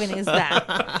 what even is that?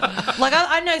 Like,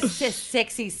 I know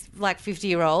sexy, like,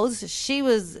 50-year-olds. She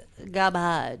was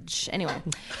garbage. Anyway.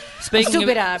 Speaking still of,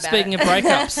 bitter about speaking it. of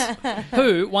breakups,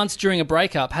 who once during a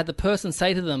breakup had the person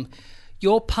say to them,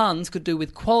 "Your puns could do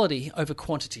with quality over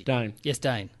quantity"? Dane. Yes,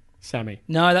 Dane. Sammy.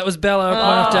 No, that was Bella.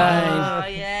 Point of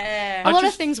Dane. Oh, yeah. A lot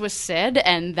of things were said,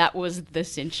 and that was the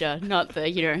cincher, not the,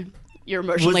 you're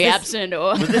emotionally this- absent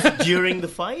or. Was this during the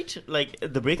fight, like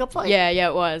the breakup fight? Yeah,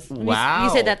 it was. Wow. You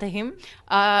said that to him?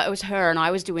 It was her, and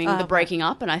I was doing the okay. breaking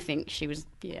up, and I think she was,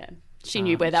 she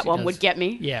knew where that she one does. would get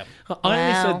me. Yeah. I only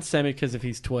Wow. said Sammy because of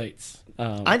his tweets.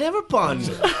 I never pun.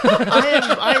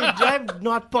 I've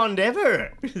not punned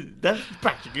ever. That's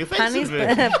practically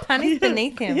offensive. Punny's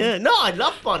beneath him. Yeah, no, I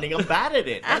love punning. I'm bad at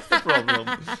it. That's the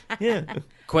problem. Yeah.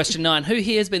 Question 9. Who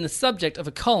here has been the subject of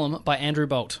a column by Andrew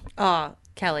Bolt? Oh,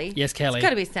 Kelly. Yes, Kelly. It's got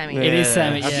to be Sammy. It is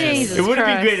Sammy, Yeah. yes. Jesus It would have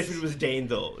been Christ. great if it was Dane,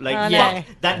 though. Like, I fuck,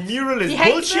 know. that mural is He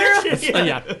hates bullshit. murals.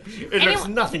 Yeah. It looks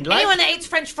nothing like Anyone that eats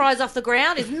French fries off the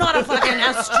ground is not a fucking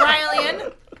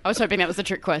Australian. I was hoping that was the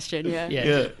trick question, yeah.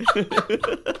 Yeah.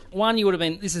 Yeah. 1, you would have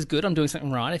been, this is good, I'm doing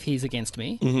something right if he's against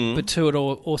me. Mm-hmm. But 2, it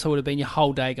also would have been your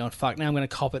whole day going, fuck, now I'm going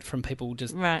to cop it from people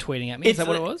just Right. tweeting at me. Is that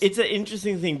what it was? It's an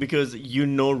interesting thing because you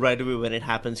know right away when it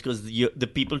happens because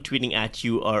the people tweeting at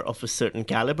you are of a certain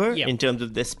caliber Yeah. in terms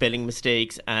of their spelling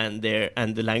mistakes and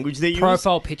the language they use.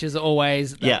 Profile pictures are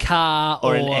always the Yeah. car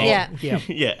Or or... an egg. Yeah. Yeah.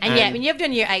 Yeah, And yeah, I mean, you've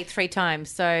done year 8 3 times,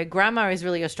 so grammar is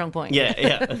really your strong point.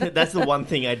 yeah. That's the one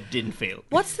thing I didn't fail.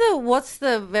 What's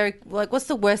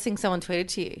the worst thing someone tweeted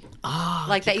to you?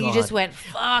 Like that you God. just went,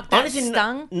 fuck, that Honestly,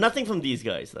 stung? nothing from these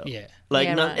guys though. Yeah. Like,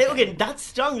 Yeah, none, right. okay, that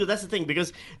stung though. That's the thing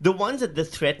because the ones that the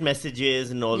threat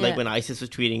messages and all, like Yeah. when ISIS was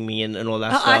tweeting me and all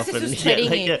that Oh, stuff. ISIS and, was tweeting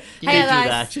like, you. yeah, Hey they do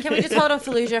guys, that. can we just hold on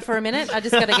Fallujah for a minute? I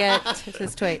just got to get to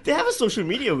this tweet. They have a social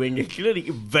media wing. They're clearly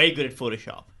very good at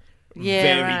Photoshop. Yeah,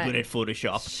 very right. good at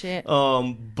Photoshop. Shit.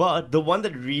 But the one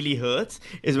that really hurts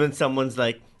is when someone's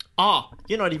like,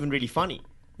 you're not even really funny.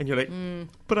 And you're like,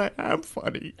 but I am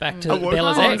funny. Back to I work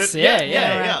Bella's hard ex. at-"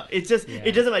 Yeah. It's just,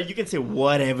 it doesn't matter. You can say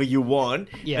whatever you want.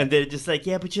 Yeah. And they're just like,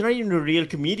 yeah, but you're not even a real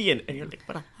comedian. And you're like,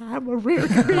 but I'm a real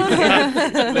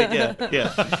comedian. Like,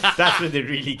 yeah. That's when they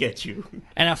really get you.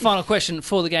 And our final question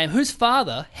for the game. Whose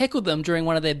father heckled them during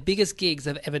one of their biggest gigs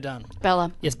they've ever done?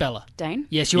 Bella. Yes, Bella. Dane?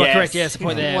 Yes, you are Yes. correct. Yes, a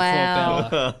point there Wow.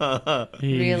 for Bella.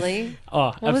 Really?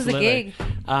 Oh, What was the absolutely.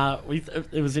 gig?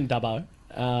 It was in Dubbo,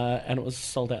 and it was a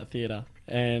sold out theatre.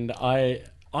 And I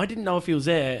didn't know if he was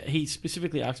there. He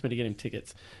specifically asked me to get him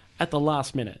tickets at the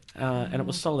last minute, and it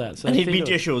was sold out. So And the he'd been theatre-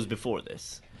 to your shows before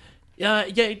this. Yeah,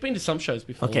 he'd been to some shows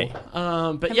before. Okay.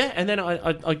 But yeah, and then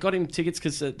I got him tickets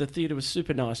because the theatre was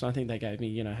super nice, and I think they gave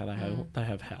me, how they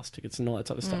have house tickets and all that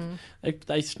type of stuff.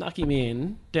 They snuck him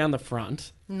in down the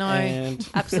front. No, And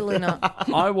absolutely not.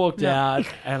 I walked out,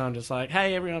 and I'm just like,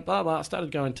 hey, everyone, blah, blah. I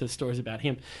started going to stories about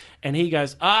him. And he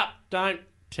goes, don't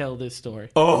tell this story.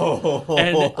 Oh,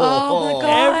 And Oh my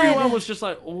God. everyone was just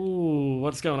like, "Ooh,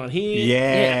 what's going on here?"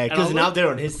 yeah, And I because was now like, they're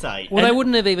on his side. Well, they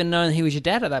wouldn't have even known he was your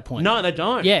dad at that point. No, they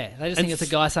don't. Yeah, they just think And it's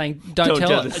a guy saying, don't Don't tell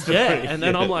tell us. this. Yeah, and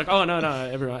then I'm like, "Oh no,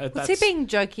 everyone." Was That's... he being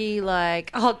jokey, like,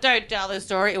 oh, don't tell this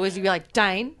story? Or was he like,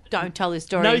 Dane, don't tell this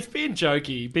story? No, he's being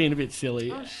jokey, being a bit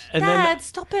silly. And Dad,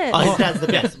 stop it. Oh, his dad's the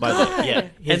best, by the way. Yeah,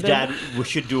 his And then- dad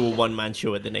should do a one-man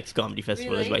show at the next comedy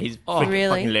festival as well. He's Really?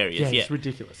 fucking hilarious. yeah, Yeah, it's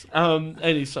ridiculous. And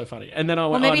he's so funny. And then I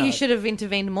Well, went, maybe "Oh, no." he should have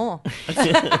intervened more.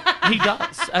 He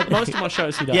does. At most of my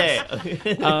shows, he does.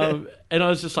 yeah. And I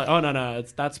was just like, "Oh no,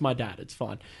 that's my dad. It's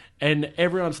fine." And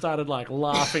everyone started like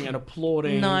laughing and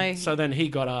applauding. No. So then he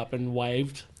got up and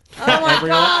waved. Oh my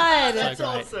Everyone. God. That's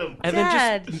awesome. And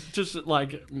Dad. then just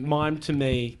like mime to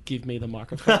me, give me the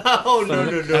microphone. Oh no,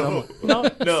 And no, I'm no,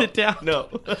 like, no, sit down. no.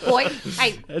 Boy,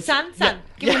 hey, son,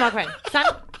 give me the microphone. Son.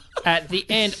 At the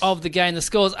end of the game, the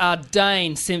scores are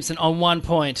Dane Simpson on 1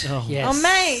 point. Yes. Oh,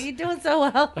 mate, you're doing so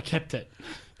well. I kept it.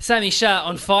 Sammy Shah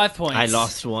on 5 points. I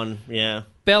lost one. Yeah.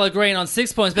 Bella Green on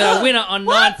 6 points, but our winner on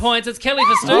 9 points. It's Kelly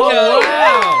Festuca.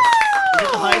 Wow. Is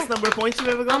it the highest number of points you've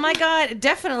ever got? Oh my God,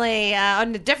 definitely.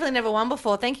 I've definitely never won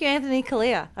before. Thank you, Anthony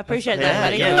Kalia. I appreciate that, Yeah,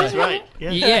 buddy. yeah, that's right.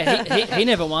 Yeah. Yeah, he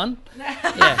never won.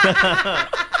 Yeah.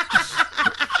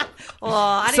 Oh,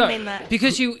 I didn't mean that.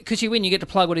 Because you win, you get to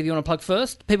plug whatever you want to plug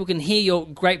first. People can hear your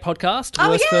great podcast, Oh,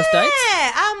 Worst First Dates.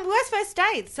 Worst First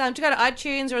Dates. To go to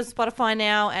iTunes or Spotify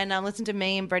now and listen to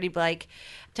me and Brady Blake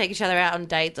take each other out on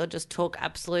dates or just talk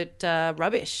absolute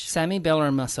rubbish. Sammy, Bella,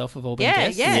 and myself have all been Yeah,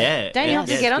 guests. yeah. Yeah, Don't you yeah, have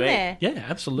to it's get on great. there? Yeah,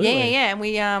 absolutely. Yeah. And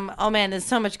we, oh man, there's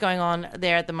so much going on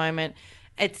there at the moment.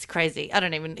 It's crazy. I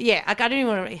don't even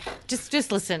want to,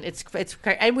 just listen. It's crazy.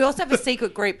 And we also have a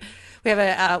secret group. We have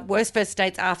a Worst First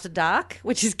Dates After Dark,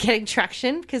 which is getting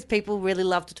traction because people really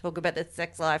love to talk about their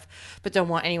sex life but don't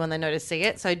want anyone they know to see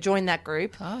it. So join that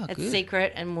group. It's good.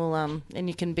 secret and we'll and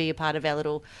you can be a part of our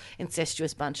little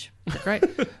incestuous bunch. Great.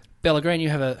 Bella Green, you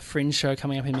have a fringe show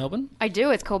coming up in Melbourne. I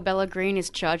do. It's called Bella Green is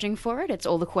Charging for It. It's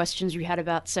all the questions you had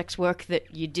about sex work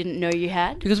that you didn't know you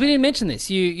had. Because we didn't mention this.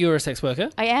 You're a sex worker.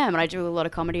 I am, and I do a lot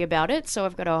of comedy about it. So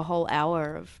I've got a whole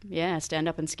hour of,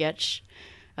 stand-up and sketch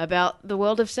about the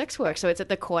world of sex work. So it's at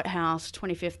the Courthouse,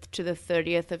 25th to the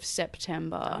 30th of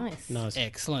September. Nice.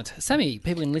 Excellent. Sammy,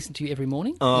 people can listen to you every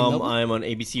morning in Melbourne. I'm on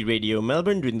ABC Radio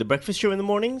Melbourne doing the breakfast show in the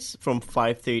mornings from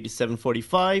 5:30 to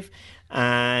 7:45.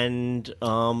 And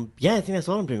I think that's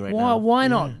all I'm doing right now. Why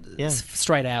not Yeah.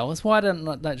 straight hours? Why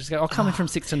don't just go, I'll come in from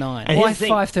 6 to 9? And Why here's the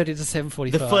thing, 5:30 to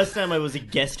 7:45? The first time I was a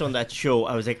guest on that show,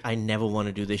 I was like, I never want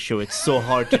to do this show. It's so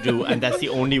hard to do, and that's the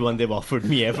only one they've offered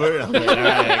me ever. And I'm like, all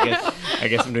right, I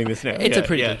guess I'm doing this now. It's a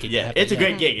pretty good gig to Yeah, have, it's a yeah.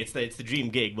 great gig. It's the dream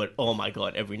gig, but oh my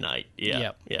god, every night. Yeah,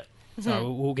 Yep. yeah.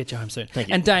 So we'll get you home soon. Thank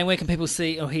you. And Dane, where can people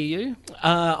see or hear you?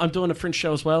 I'm doing a fringe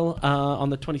show as well on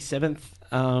the 27th.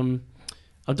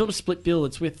 I'm doing a split bill.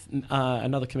 It's with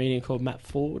another comedian called Matt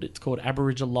Ford. It's called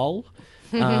Aboriginal Lol.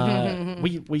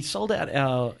 We sold out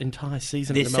our entire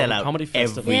season They at the sell Melbourne out Comedy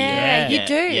Festival. every Yeah, year. you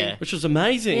do. Yeah. Which was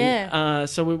amazing. Yeah.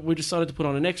 So we decided to put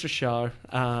on an extra show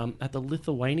at the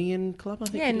Lithuanian Club, I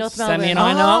think. Yeah, it North is. Melbourne. Sammy and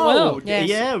I know it well. Yes.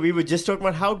 Yeah, we were just talking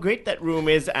about how great that room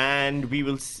is, and we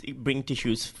will bring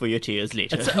tissues for your tears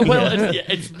later.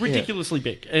 It's ridiculously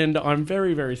big, and I'm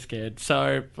very, very scared.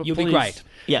 So You'll be please, great.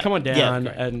 Yeah. come on Yeah, down,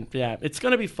 great. and it's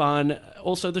going to be fun.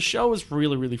 Also, the show is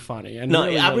really, really funny. And No,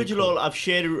 really, really Aboriginal. cool. I've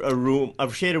shared a room.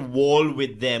 I've shared a wall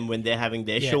with them when they're having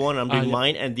their show on. I'm doing yeah.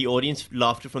 mine, and the audience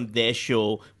laughter from their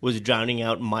show was drowning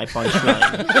out my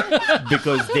punchline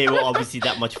because they were obviously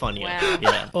that much funnier. Wow.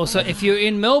 Yeah. Also, if you're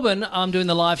in Melbourne, I'm doing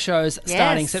the live shows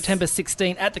starting Yes. September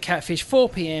 16 at the Catfish, 4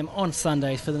 p.m. on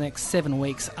Sundays for the next 7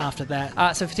 weeks after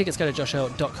that. So for tickets, go to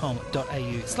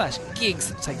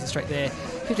joshell.com.au/gigs. It takes you straight there.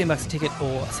 $15 a ticket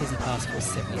or a season pass for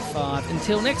 $75.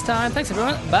 Until next time, thanks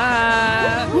everyone.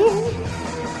 Bye.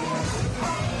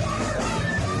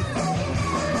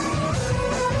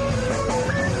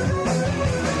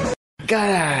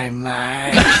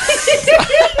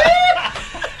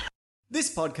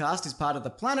 This podcast is part of the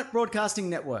Planet Broadcasting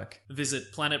Network.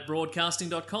 Visit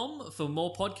planetbroadcasting.com for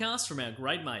more podcasts from our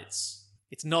great mates.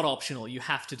 It's not optional, you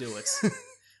have to do it.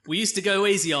 We used to go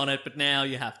easy on it, but now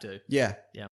you have to. Yeah.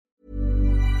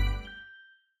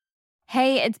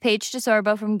 Hey, it's Paige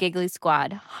DeSorbo from Giggly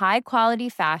Squad. High quality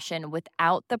fashion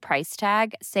without the price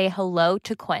tag. Say hello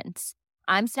to Quince.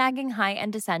 I'm snagging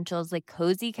high-end essentials like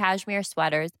cozy cashmere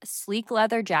sweaters, sleek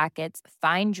leather jackets,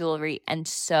 fine jewelry, and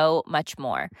so much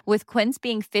more. With Quince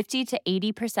being 50 to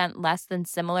 80% less than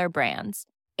similar brands.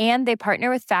 And they partner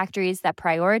with factories that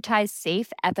prioritize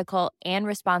safe, ethical, and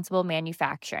responsible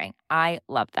manufacturing. I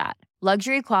love that.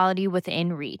 Luxury quality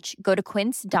within reach. Go to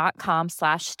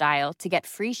quince.com/style to get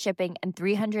free shipping and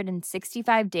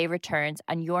 365-day returns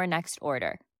on your next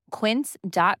order.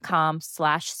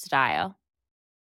 Quince.com/style.